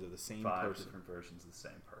versions of the same 5 person. different versions of the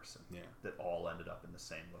same person. Yeah. That all ended up in the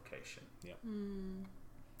same location. Yeah.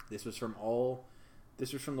 This was from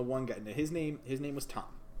the one guy. Now, his name was Tom.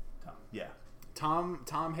 Yeah.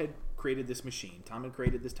 Tom had created this machine. Tom had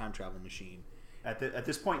created this time travel machine. At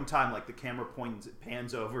this point in time, like the camera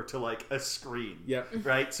pans over to like a screen. Yep.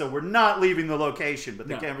 Right. So we're not leaving the location, but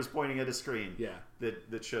the No. camera's pointing at a screen. Yeah.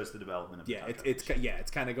 That shows the development of the Yeah, time it's travel machine.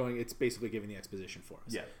 it's kind of going. It's basically giving the exposition for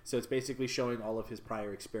us. Yeah. So it's basically showing all of his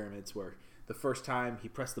prior experiments where the first time he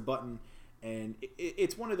pressed the button, and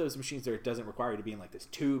it's one of those machines that it doesn't require you to be in like this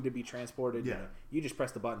tube to be transported. Yeah. You just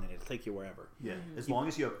press the button and it'll take you wherever. Yeah. As long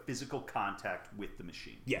as you have physical contact with the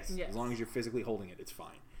machine. Yes. As long as you're physically holding it, it's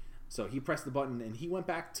fine. So he pressed the button and he went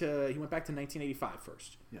back to 1985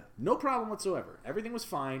 first. Yeah. No problem whatsoever. Everything was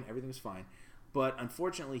fine. But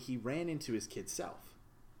unfortunately, he ran into his kid self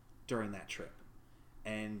during that trip,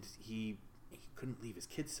 and he couldn't leave his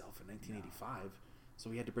kid self in 1985, so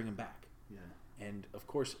he had to bring him back. Yeah. And of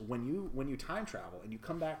course, when you time travel and you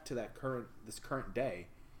come back to this current day,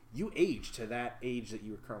 you age to that age that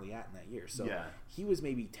you were currently at in that year. So he was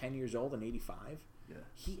maybe 10 years old in 85. Yeah.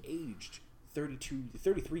 He aged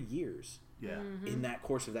 33 years. Yeah. In that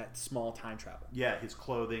course of that small time travel. Yeah, his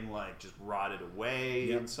clothing like just rotted away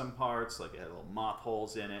Yep. in some parts. Like it had little moth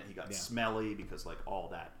holes in it. He got smelly because like all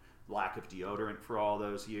that lack of deodorant for all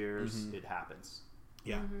those years. It happens.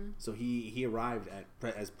 Yeah. So he arrived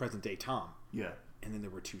as present day Tom. Yeah. And then there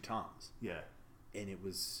were 2 Toms. Yeah. And it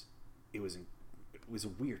was a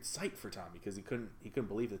weird sight for Tom because he couldn't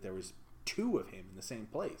believe that there was 2 of him in the same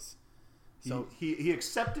place. So he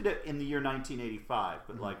accepted it in the year 1985,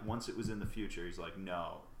 but like once it was in the future, he's like,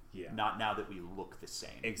 no, not now that we look the same.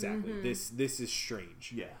 Exactly. This is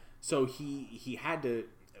strange. Yeah. So he had to,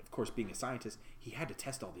 of course, being a scientist, he had to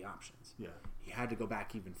test all the options. Yeah. He had to go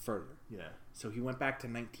back even further. Yeah. So he went back to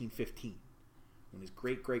 1915 when his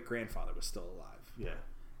great-great-grandfather was still alive. Yeah.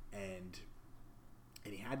 And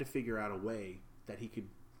he had to figure out a way that he could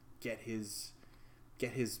get his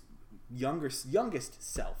youngest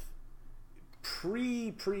self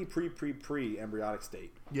pre embryonic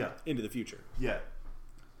state into the future. Yeah.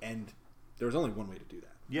 And there was only one way to do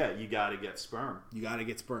that. Yeah, you got to get sperm. You got to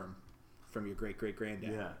get sperm from your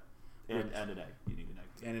great-great-granddad. Yeah. And an egg. You need an egg.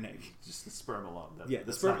 And an egg. Just the sperm alone.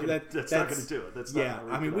 The sperm. That's not going to do it. That's not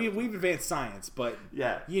I mean, we've advanced science, but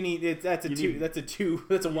you need it. That's a 1 +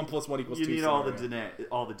 1 = 2. You need all the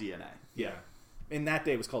DNA. Yeah. And that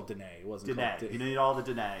day was called DNA. It wasn't DNA. called You need all the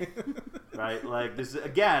DNA. Right? Like this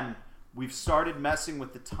again. We've started messing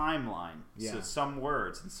with the timeline. Yeah. So some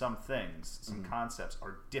words and some things, some concepts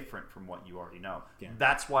are different from what you already know. Yeah.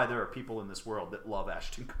 That's why there are people in this world that love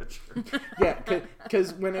Ashton Kutcher. Yeah,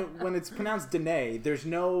 because when it's pronounced Danae, there's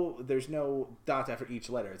no dots after each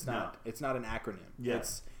letter. It's not an acronym. Yeah.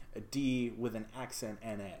 It's a D with an accent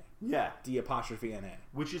NA. Yeah. D''NA.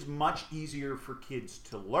 Which is much easier for kids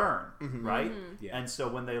to learn, right? Yeah. And so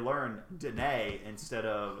when they learn Danae instead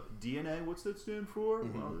of DNA, what's that stand for?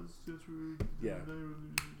 Well, it stands for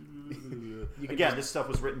Again, this stuff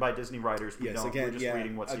was written by Disney writers. We're just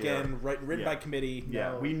reading what's here. Written by committee.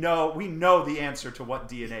 Yeah, No. we know the answer to what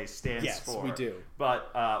DNA stands for. Yes, we do.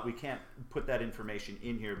 But we can't put that information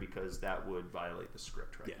in here because that would violate the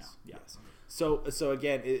script right now. Yes. So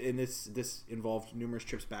again, in this involved numerous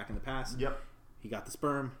trips back in the past. Yep. He got the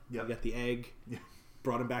sperm. Yep. He got the egg. Yep.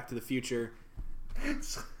 Brought him back to the future.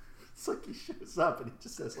 It's like he shows up and he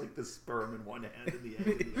just has like the sperm in one hand and the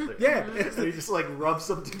egg in the other. Yeah. So he just like rubs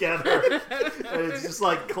them together. And it's just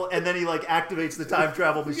like, and then he like activates the time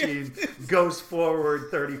travel machine, goes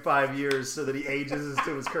forward 35 years so that he ages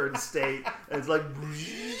to his current state. And it's like,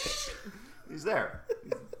 he's there.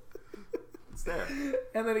 It's there.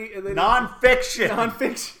 And then Nonfiction.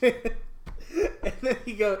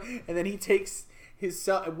 And then he takes his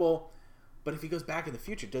self. Well, but if he goes back in the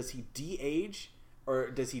future, does he de-age,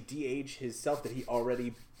 or does he de-age his self that he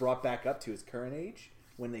already brought back up to his current age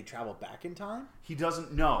when they travel back in time? He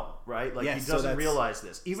doesn't know, right? Like, Yes, he doesn't so realize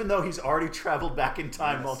this. Even though he's already traveled back in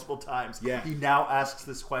time multiple times, he now asks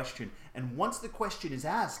this question. And once the question is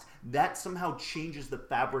asked, that somehow changes the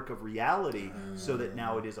fabric of reality so that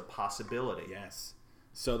now it is a possibility. Yes.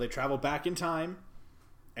 So they travel back in time,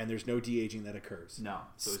 and there's no de-aging that occurs. No.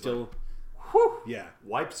 So Still, he's like, whew, yeah.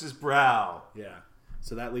 wipes his brow. Yeah.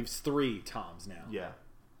 So that leaves 3 Toms now. Yeah.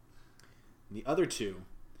 And the other two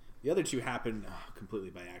happened completely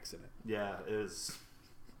by accident. Yeah, it was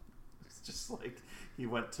just like he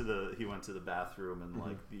went to the bathroom and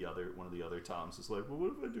like one of the other Toms was like, well,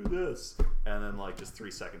 what if I do this? And then like just 3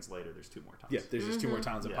 seconents later, there's 2 more Toms. Yeah, there's just 2 more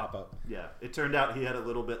Toms that pop up. Yeah, it turned out he had a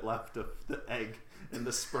little bit left of the egg and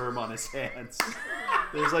the sperm on his hands.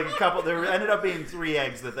 There's like a couple. There ended up being 3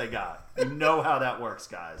 eggs that they got. You know how that works,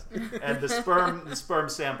 guys. And the sperm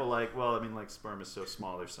sample, like, well, I mean, like sperm is so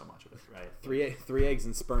small. There's so much of it, right? 3 eggs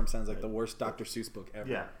and sperm sounds like the worst Dr. Seuss book ever.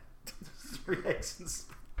 Yeah, 3 eggs and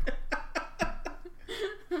sperm.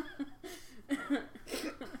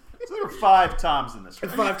 So there were 5 Toms in this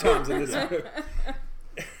room. 5 Toms in this room.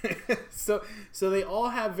 So they all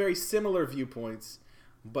have very similar viewpoints,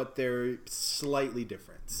 but they're slightly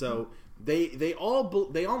different. So they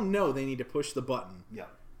all know they need to push the button. Yeah.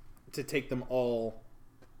 To take them all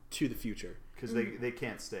to the future. Because they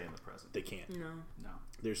can't stay in the present. They can't. No.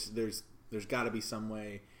 There's got to be some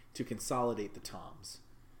way to consolidate the Toms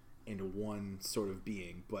into one sort of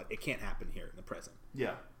being, but it can't happen here in the present.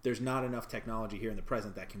 Yeah. There's not enough technology here in the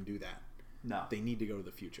present that can do that. No. They need to go to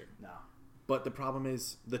the future. No. But the problem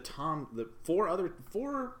is all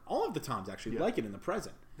of the Toms actually like it in the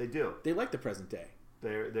present. They do. They like the present day.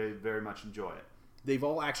 They very much enjoy it. They've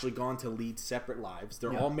all actually gone to lead separate lives.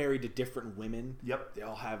 They're all married to different women. Yep. They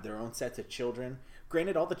all have their own sets of children.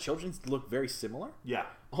 Granted, all the children look very similar. Yeah.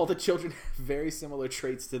 All the children have very similar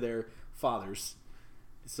traits to their fathers.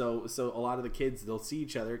 So a lot of the kids, they'll see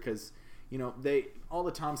each other because, all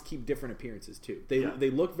the Toms keep different appearances too.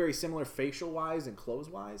 They look very similar facial wise and clothes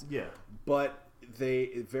wise. Yeah. But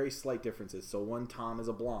very slight differences. So one Tom is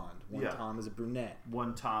a blonde. One Tom is a brunette.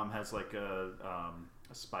 One Tom has like a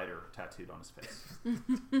spider tattooed on his face.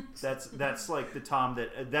 That's like the Tom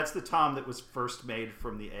that was first made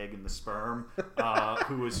from the egg and the sperm,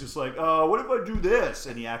 who was just like, what if I do this?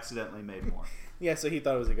 And he accidentally made more. Yeah, so he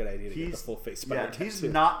thought it was a good idea to get the full face spider tattoo. He's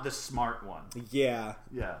not the smart one. Yeah.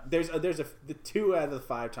 Yeah. The 2 out of the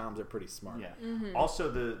 5 Toms are pretty smart. Yeah. Mm-hmm.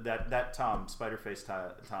 Also, that Tom, Spider-Face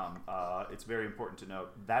Tom, it's very important to note,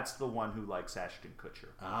 that's the one who likes Ashton Kutcher.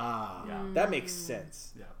 Ah. Yeah. That makes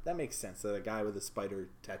sense. Yeah. That makes sense that a guy with a spider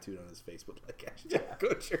tattooed on his face would like Ashton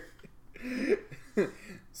Kutcher.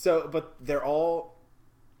 So, but they're all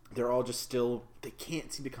just still, they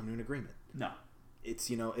can't seem to come to an agreement. No.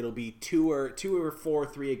 It's, it'll be 2 or 4,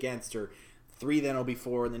 3 against, or 3 then it'll be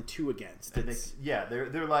 4 and then 2 against. And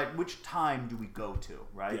they're like, which time do we go to,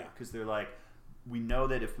 right? Yeah. Because they're like, we know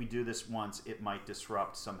that if we do this once, it might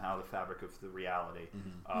disrupt somehow the fabric of the reality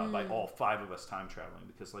by all 5 of us time traveling.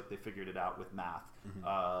 Because like they figured it out with math,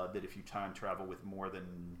 that if you time travel with more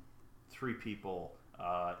than 3 people,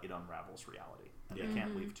 it unravels reality. And you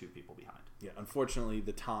can't leave 2 people behind. Yeah, unfortunately,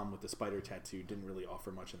 the Tom with the spider tattoo didn't really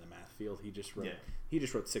offer much in the math field. He just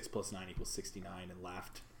wrote 6 + 9 = 69 and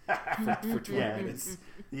laughed for 20 minutes.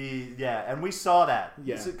 And we saw that.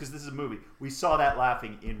 Yeah, because this is a movie. We saw that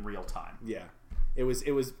laughing in real time. Yeah, it was.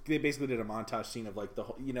 They basically did a montage scene of like the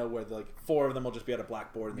whole, where like 4 of them will just be at a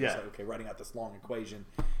blackboard and they're like, okay, writing out this long equation.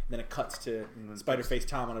 And then it cuts to Spider-Face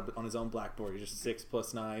Tom on his own blackboard. He's just 6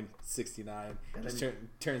 + 9 = 69. And just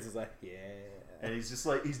turns his like, yeah. And he's just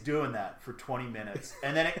like, he's doing that for 20 minutes.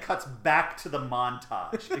 And then it cuts back to the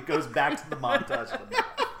montage. It goes back to the montage of the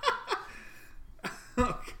math.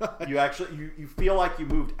 Oh, God. You feel like you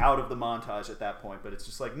moved out of the montage at that point, but it's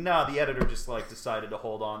just like, no, the editor just like decided to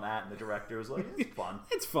hold on that, and the director was like, it's fun.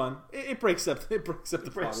 It's fun. It breaks up the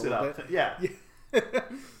plot a little bit. Yeah.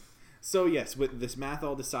 So yes, with this math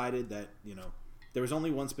all decided that, there was only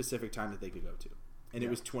one specific time that they could go to. And it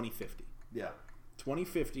was 2050. Yeah.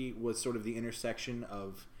 2050 was sort of the intersection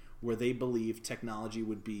of where they believed technology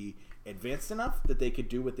would be advanced enough that they could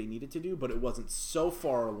do what they needed to do, but it wasn't so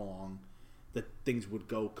far along that things would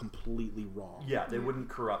go completely wrong. Yeah, they wouldn't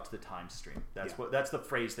corrupt the time stream. That's the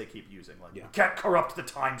phrase they keep using. Like, you can't corrupt the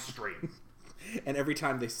time stream. And every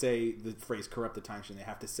time they say the phrase corrupt the time stream, they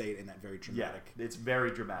have to say it in that very dramatic. Yeah, it's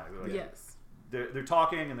very dramatic. Like, yes. They're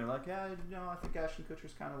talking and they're like, I think Ashton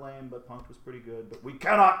Kutcher's kind of lame, but Punked was pretty good. But we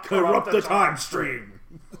cannot corrupt the time stream.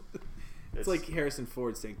 It's like Harrison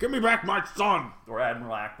Ford saying, "Give me back my son," or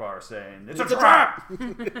Admiral Akbar saying, "It's a trap."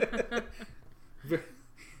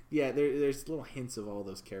 Yeah, there's little hints of all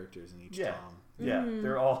those characters in each Tom. Yeah,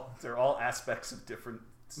 they're all aspects of different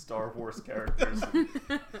Star Wars characters.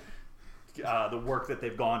 The work that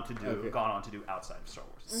they've gone on to do outside of Star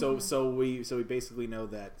Wars. So we basically know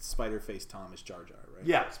that Spider-Face Tom is Jar Jar, right?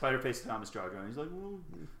 Yeah, Spider-Face Tom is Jar Jar. And he's like, well,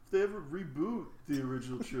 if they ever reboot the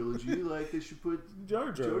original trilogy, like they should put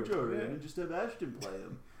Jar Jar in and just have Ashton play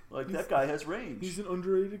him. Like that guy has range. He's an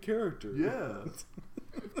underrated character. Yeah.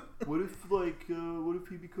 What if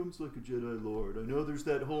he becomes like a Jedi Lord? I know there's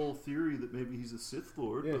that whole theory that maybe he's a Sith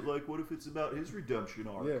Lord, but like, what if it's about his redemption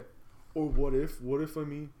arc? Yeah. Or what if,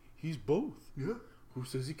 he's both? Yeah. Who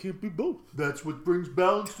says he can't be both? That's what brings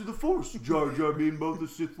balance to the Force. Jar Jar being both a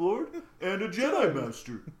Sith Lord and a Jedi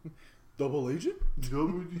Master. Double agent?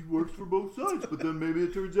 No, he works for both sides, but then maybe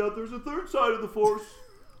it turns out there's a third side of the Force.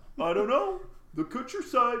 I don't know. The Kutcher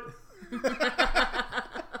side.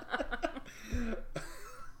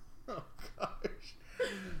 Oh, gosh.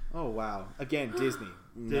 Oh, wow. Again, Disney.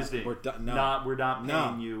 Disney. We're done. We're not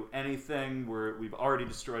paying you anything. We've already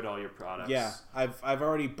destroyed all your products. Yeah, I've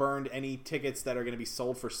already burned any tickets that are going to be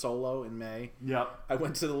sold for Solo in May. Yep. I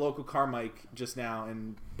went to the local Carmike just now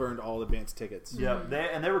and burned all advanced tickets. Yep.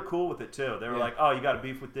 They were cool with it too. They were like, "Oh, you got a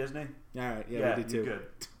beef with Disney? All right. Yeah, we did too. You're good.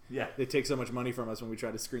 Yeah. They take so much money from us when we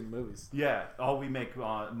try to screen the movies. Yeah. All we make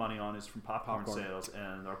money on is from popcorn sales,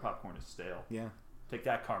 and our popcorn is stale. Yeah. Take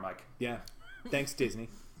that, Carmike. Yeah. Thanks, Disney.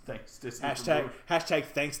 Thanks, Disney. Hashtag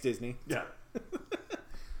thanks, Disney. Yeah.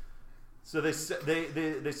 So they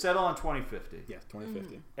settle on 2050. Yeah,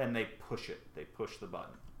 2050. And they push it. They push the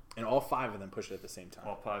button. And all 5 of them push it at the same time.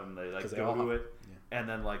 All 5 of them, they they go all to have- it, and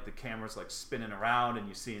then like the camera's like spinning around, and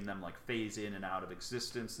you seeing them like phase in and out of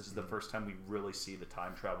existence. This is the first time we really see the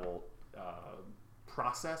time travel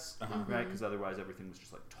process, right? Because otherwise everything was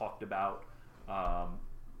just like talked about,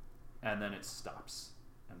 and then it stops,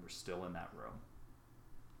 and we're still in that room,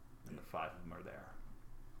 and the 5 of them are there,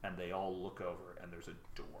 and they all look over, and there's a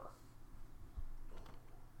door.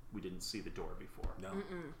 We didn't see the door before. No.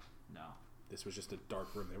 No. This was just a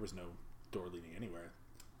dark room. There was no door leading anywhere.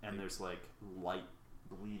 And there's like light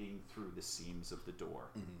bleeding through the seams of the door,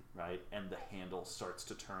 right? And the handle starts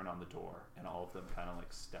to turn on the door, and all of them kind of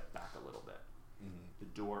like step back a little bit. The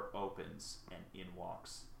door opens, and in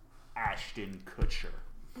walks Ashton Kutcher.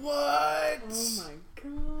 What? Oh my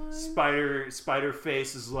god. Spider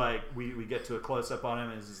face is like, we get to a close up on him,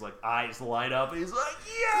 and his like eyes light up, and he's like,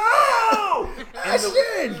 "Yo,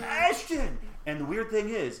 Ashton!" And the weird thing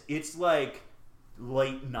is, it's like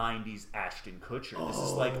late 90s Ashton Kutcher. This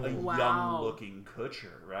is like a young looking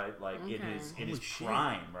Kutcher, right? Like in his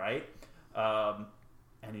prime, right?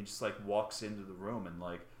 And he just like walks into the room, and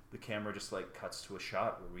like the camera just like cuts to a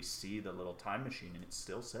shot where we see the little time machine, and it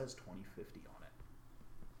still says 2050 on it.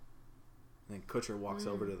 And then Kutcher walks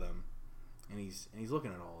over to them, and he's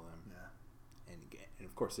looking at all of them. Yeah. And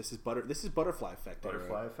of course, this is butterfly effect.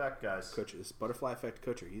 Butterfly effect, guys. Kutcher, this is butterfly effect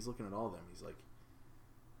Kutcher. He's looking at all of them. He's like,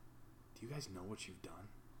 "Do you guys know what you've done?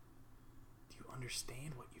 Do you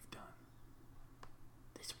understand what you've done?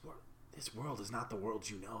 This world is not the world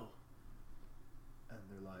you know." And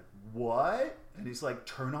they're like, "What?" And he's like,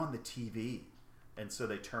 "Turn on the TV." And so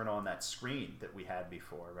they turn on that screen that we had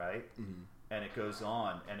before, right? And it goes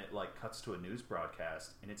on, and it like cuts to a news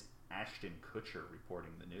broadcast, and it's Ashton Kutcher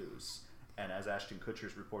reporting the news. And as Ashton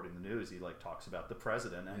Kutcher's reporting the news, he like talks about the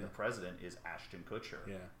president, and the president is Ashton Kutcher.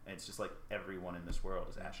 Yeah. And it's just like everyone in this world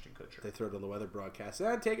is Ashton Kutcher. They throw to the weather broadcast.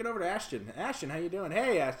 Take it over to Ashton. Ashton, how you doing?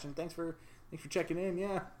 Hey, Ashton, thanks for checking in.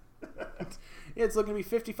 Yeah. Yeah, it's looking to be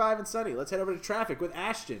 55 and sunny. Let's head over to traffic with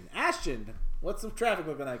Ashton. Ashton, what's the traffic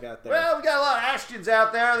looking like out there? Well, we got a lot of Ashtons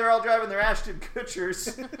out there. They're all driving their Ashton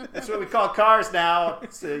Kutchers. That's what we call cars now.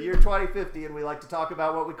 It's the year 2050, and we like to talk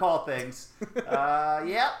about what we call things.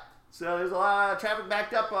 Yep. So there's a lot of traffic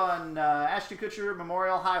backed up on Ashton Kutcher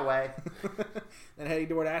Memorial Highway. And heading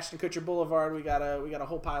toward Ashton Kutcher Boulevard, we got a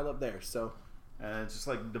whole pile up there. So. And it just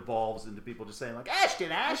like devolves into people just saying like Ashton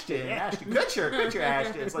Kutcher,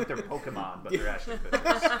 Ashton. It's like they're Pokemon, but they're Ashton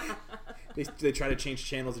Kutchers. They try to change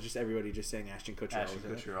channels of just everybody just saying Ashton Kutcher. Ashton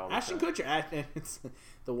Kutcher all the Ashton time. Kutcher. And it's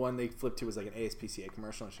the one they flipped to was like an ASPCA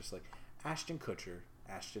commercial. It's just like Ashton Kutcher,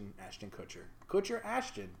 Ashton Kutcher, Kutcher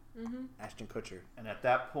Ashton, Ashton Kutcher. And at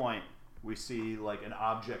that point, we see like an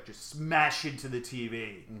object just smash into the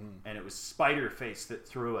TV, and it was Spider-Face that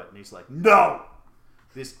threw it. And he's like, "No,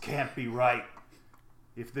 this can't be right.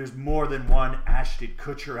 If there's more than one Ashton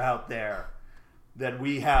Kutcher out there, then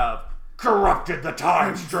we have corrupted the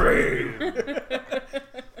time stream."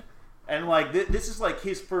 And like this is like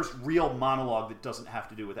his first real monologue that doesn't have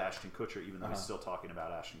to do with Ashton Kutcher, even though he's still talking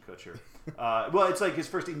about Ashton Kutcher. Well, it's like his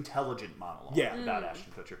first intelligent monologue about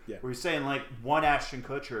Ashton Kutcher, where he's saying like one Ashton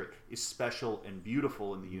Kutcher is special and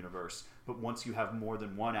beautiful in the universe, but once you have more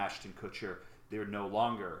than one Ashton Kutcher, they're no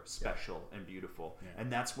longer special and beautiful. And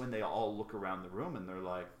that's when they all look around the room and they're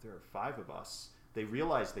like, there are 5 of us. They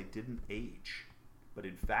realize they didn't age, but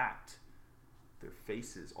in fact, their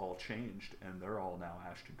faces all changed and they're all now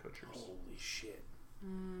Ashton Kutchers. Holy shit.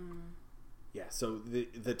 Yeah, so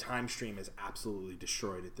the time stream is absolutely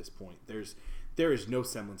destroyed at this point. There is no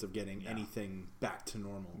semblance of getting anything back to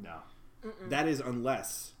normal. No. That is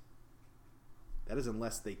unless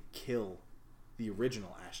they kill the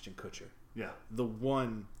original Ashton Kutcher. Yeah. The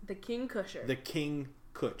one, The King Kusher. the King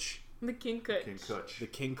Kuch. The King Kuch. King Kuch. The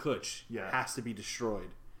King Kuch Yeah. has to be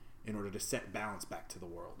destroyed in order to set balance back to the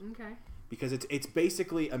world. Okay. Because it's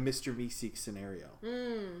basically a Mr. Meeseek scenario.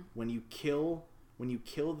 When you kill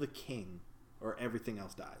the king, or everything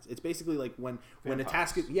else dies. It's basically like when a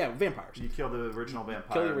task is vampires. You kill the original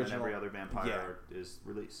vampire, Kill the and original- then every other vampire is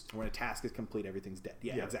released. When a task is complete, everything's dead.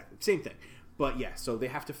 Yeah, Yeah. exactly. Same thing. But yeah, so they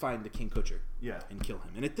have to find the King Kutcher Yeah. and kill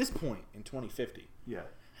him. And at this point in 2050, Yeah.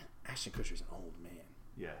 Ashton Kutcher's an old man.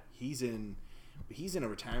 Yeah. He's in a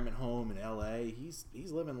retirement home in LA. He's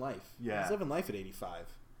living life. Yeah. He's living life at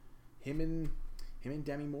 85. Him and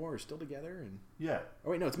Demi Moore are still together, and Yeah.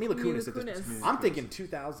 oh wait, no, it's Mila Kunis at this Kunis. point. Mila I'm Kunis. thinking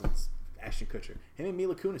 2000s Ashton Kutcher. Him and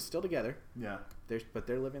Mila Kunis still together. Yeah.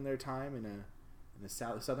 They're living their time in the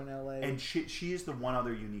southern LA. And she is the one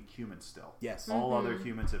other unique human still. yes. All other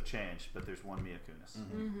humans have changed, but there's one Mila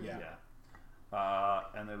Kunis. Yeah. Yeah.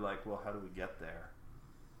 And they're like, well, how do we get there?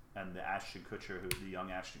 And the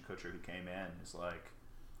young Ashton Kutcher who came in is like,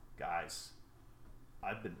 guys,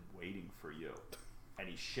 I've been waiting for you. And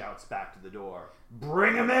he shouts back to the door,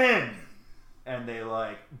 bring him in! And they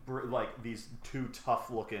like these two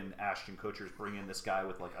tough-looking Ashton Kutchers bring in this guy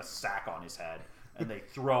with like a sack on his head, and they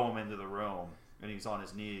throw him into the room, and he's on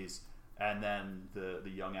his knees. And then the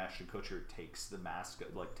young Ashton Kutcher takes the mask,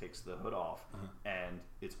 takes the hood off, and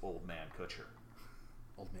it's Old Man Kutcher.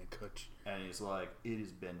 Old man Kutch. And he's like, it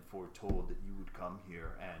has been foretold that you would come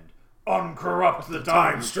here and uncorrupt the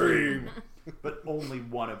time stream. But only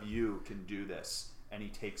one of you can do this. And he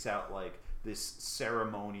takes out like this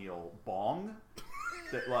ceremonial bong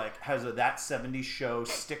that like has a That 70s Show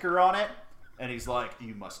sticker on it. And he's like,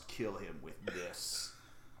 you must kill him with this.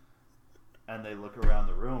 And they look around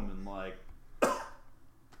the room and like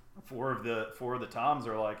four of the Toms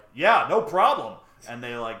are like, yeah, no problem. And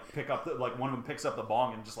they like pick up one of them picks up the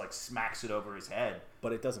bong and just like smacks it over his head.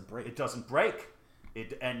 But it doesn't break. It doesn't break.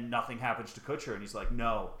 And nothing happens to Kutcher. And he's like,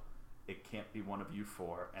 no, it can't be one of you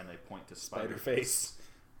four. And they point to Spider-Face.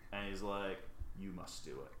 And he's like, you must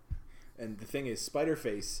do it. And the thing is,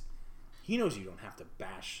 Spider-Face, he knows you don't have to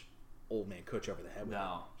bash Old Man Kutch over the head with No.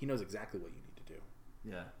 him. He knows exactly what you need to do.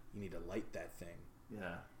 Yeah. You need to light that thing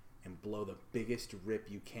Yeah. and blow the biggest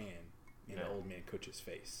rip you can in Yeah. Old Man Kutch's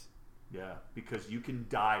face. Yeah. Because you can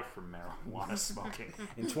die from marijuana smoking.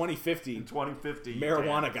 In 2050, In 2050, you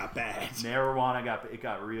marijuana can. got bad. Marijuana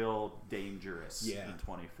got real dangerous Yeah. in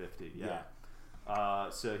 2050. Yeah.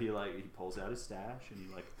 So he pulls out his stash and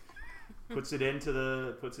he like puts it into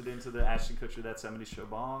the Ashton Kutcher That 70s Show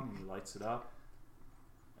bong, and he lights it up.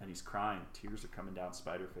 And he's crying. Tears are coming down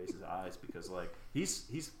Spider-Face's eyes because like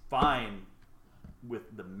he's fine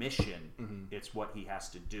with the mission. It's what he has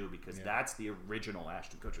to do because that's the original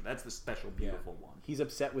Ashton Kutcher. That's the special, beautiful one. He's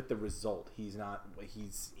upset with the result. He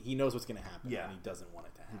knows what's going to happen, Yeah. and he doesn't want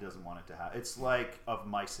it to happen. He doesn't want it to happen. It's like Of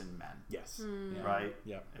Mice and Men, Yes. Yeah. right?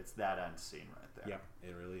 Yep. It's that end scene right there. Yep.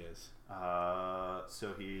 It really is.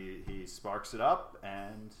 So he sparks it up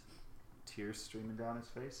and tears streaming down his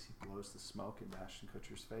face. He blows the smoke into Ashton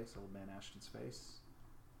Kutcher's face, Old Man Ashton's face.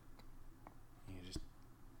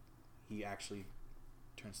 He actually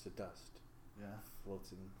turns to dust. Yeah.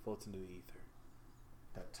 Floats into the ether.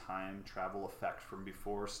 That time travel effect from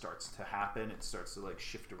before starts to happen. It starts to like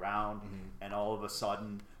shift around, and all of a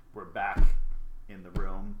sudden we're back in the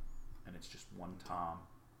room, and it's just one Tom.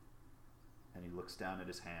 And he looks down at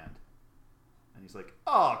his hand, and he's like,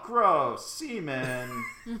 "Oh, gross, semen."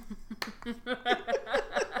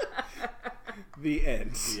 The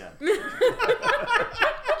end. The end.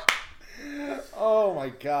 Oh my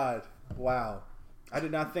god. Wow. I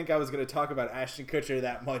did not think I was going to talk about Ashton Kutcher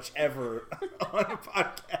that much ever on a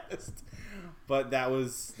podcast. But that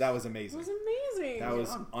was amazing. It was amazing. That was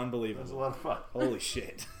That unbelievable. was a lot of fun. Holy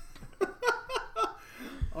shit.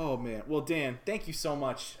 Oh man. Well, Dan, thank you so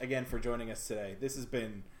much again for joining us today. This has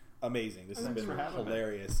been amazing. This has Thanks been for having me.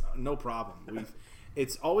 hilarious. No problem.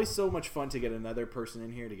 It's always so much fun to get another person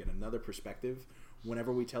in here to get another perspective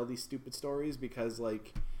whenever we tell these stupid stories because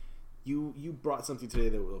like you brought something today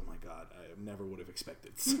that, oh my god, I never would have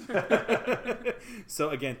expected. So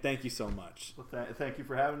again, thank you so much. Well, thank you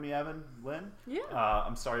for having me, Evan, Lynn. Yeah.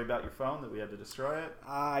 I'm sorry about your phone that we had to destroy it.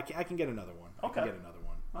 I can get another one. I can Okay. get another one.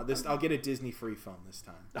 I'll get a Disney free phone this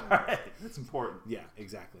time. All right, that's important. Yeah,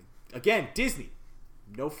 exactly. Again, Disney,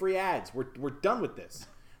 no free ads. We're done with this.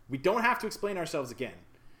 We don't have to explain ourselves again.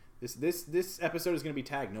 This episode is going to be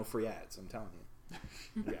tagged no free ads. I'm telling you.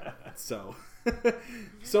 Yeah. So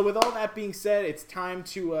with all that being said, it's time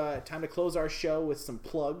to close our show with some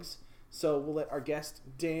plugs. So we'll let our guest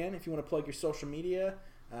Dan, if you want to plug your social media,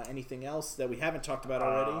 anything else that we haven't talked about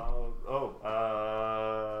already.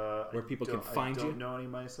 where people can find you. I don't know any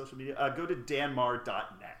of my social media. Go to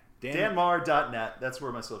danmar.net. Dan- danmar.net. That's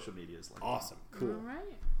where my social media is linked. Awesome. Cool. All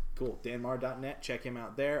right. Cool. danmar.net. Check him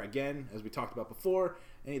out there. Again, as we talked about before,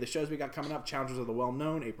 any of the shows we got coming up, Challengers of the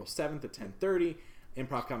Well-Known, April 7th at 10:30.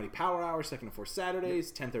 Improv Comedy Power Hour, second and fourth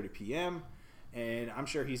Saturdays, 10:30 p.m. And I'm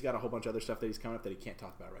sure he's got a whole bunch of other stuff that he's coming up that he can't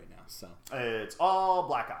talk about right now. So It's all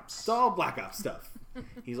Black Ops. it's all Black Ops stuff.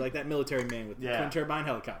 He's like that military man with the twin turbine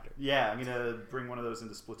helicopter. Yeah, I'm going to bring one of those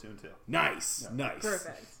into Splatoon 2. Nice. Nice.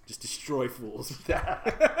 Perfect. Just destroy fools with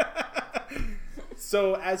that.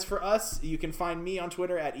 So as for us, you can find me on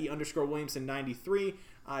Twitter at E_Williamson93.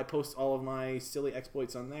 I post all of my silly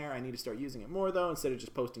exploits on there. I need to start using it more, though, instead of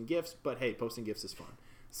just posting GIFs. But, hey, posting GIFs is fun.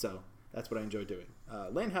 So that's what I enjoy doing.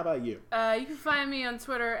 Lynn, how about you? You can find me on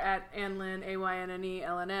Twitter at AnnLynn,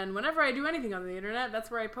 AYNNELNN. Whenever I do anything on the internet,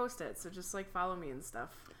 that's where I post it. So just, follow me and stuff.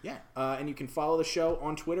 Yeah, and you can follow the show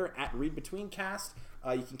on Twitter at ReadBetweenCast.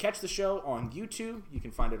 You can catch the show on YouTube. You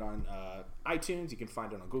can find it on iTunes. You can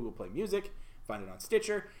find it on Google Play Music. Find it on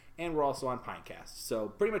Stitcher. And we're also on Pinecast. So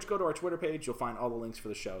pretty much go to our Twitter page. You'll find all the links for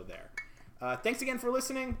the show there. Thanks again for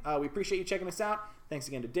listening. We appreciate you checking us out. Thanks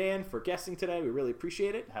again to Dan for guesting today. We really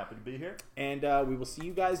appreciate it. Happy to be here. And we will see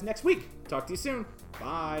you guys next week. Talk to you soon.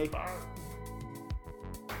 Bye. Bye.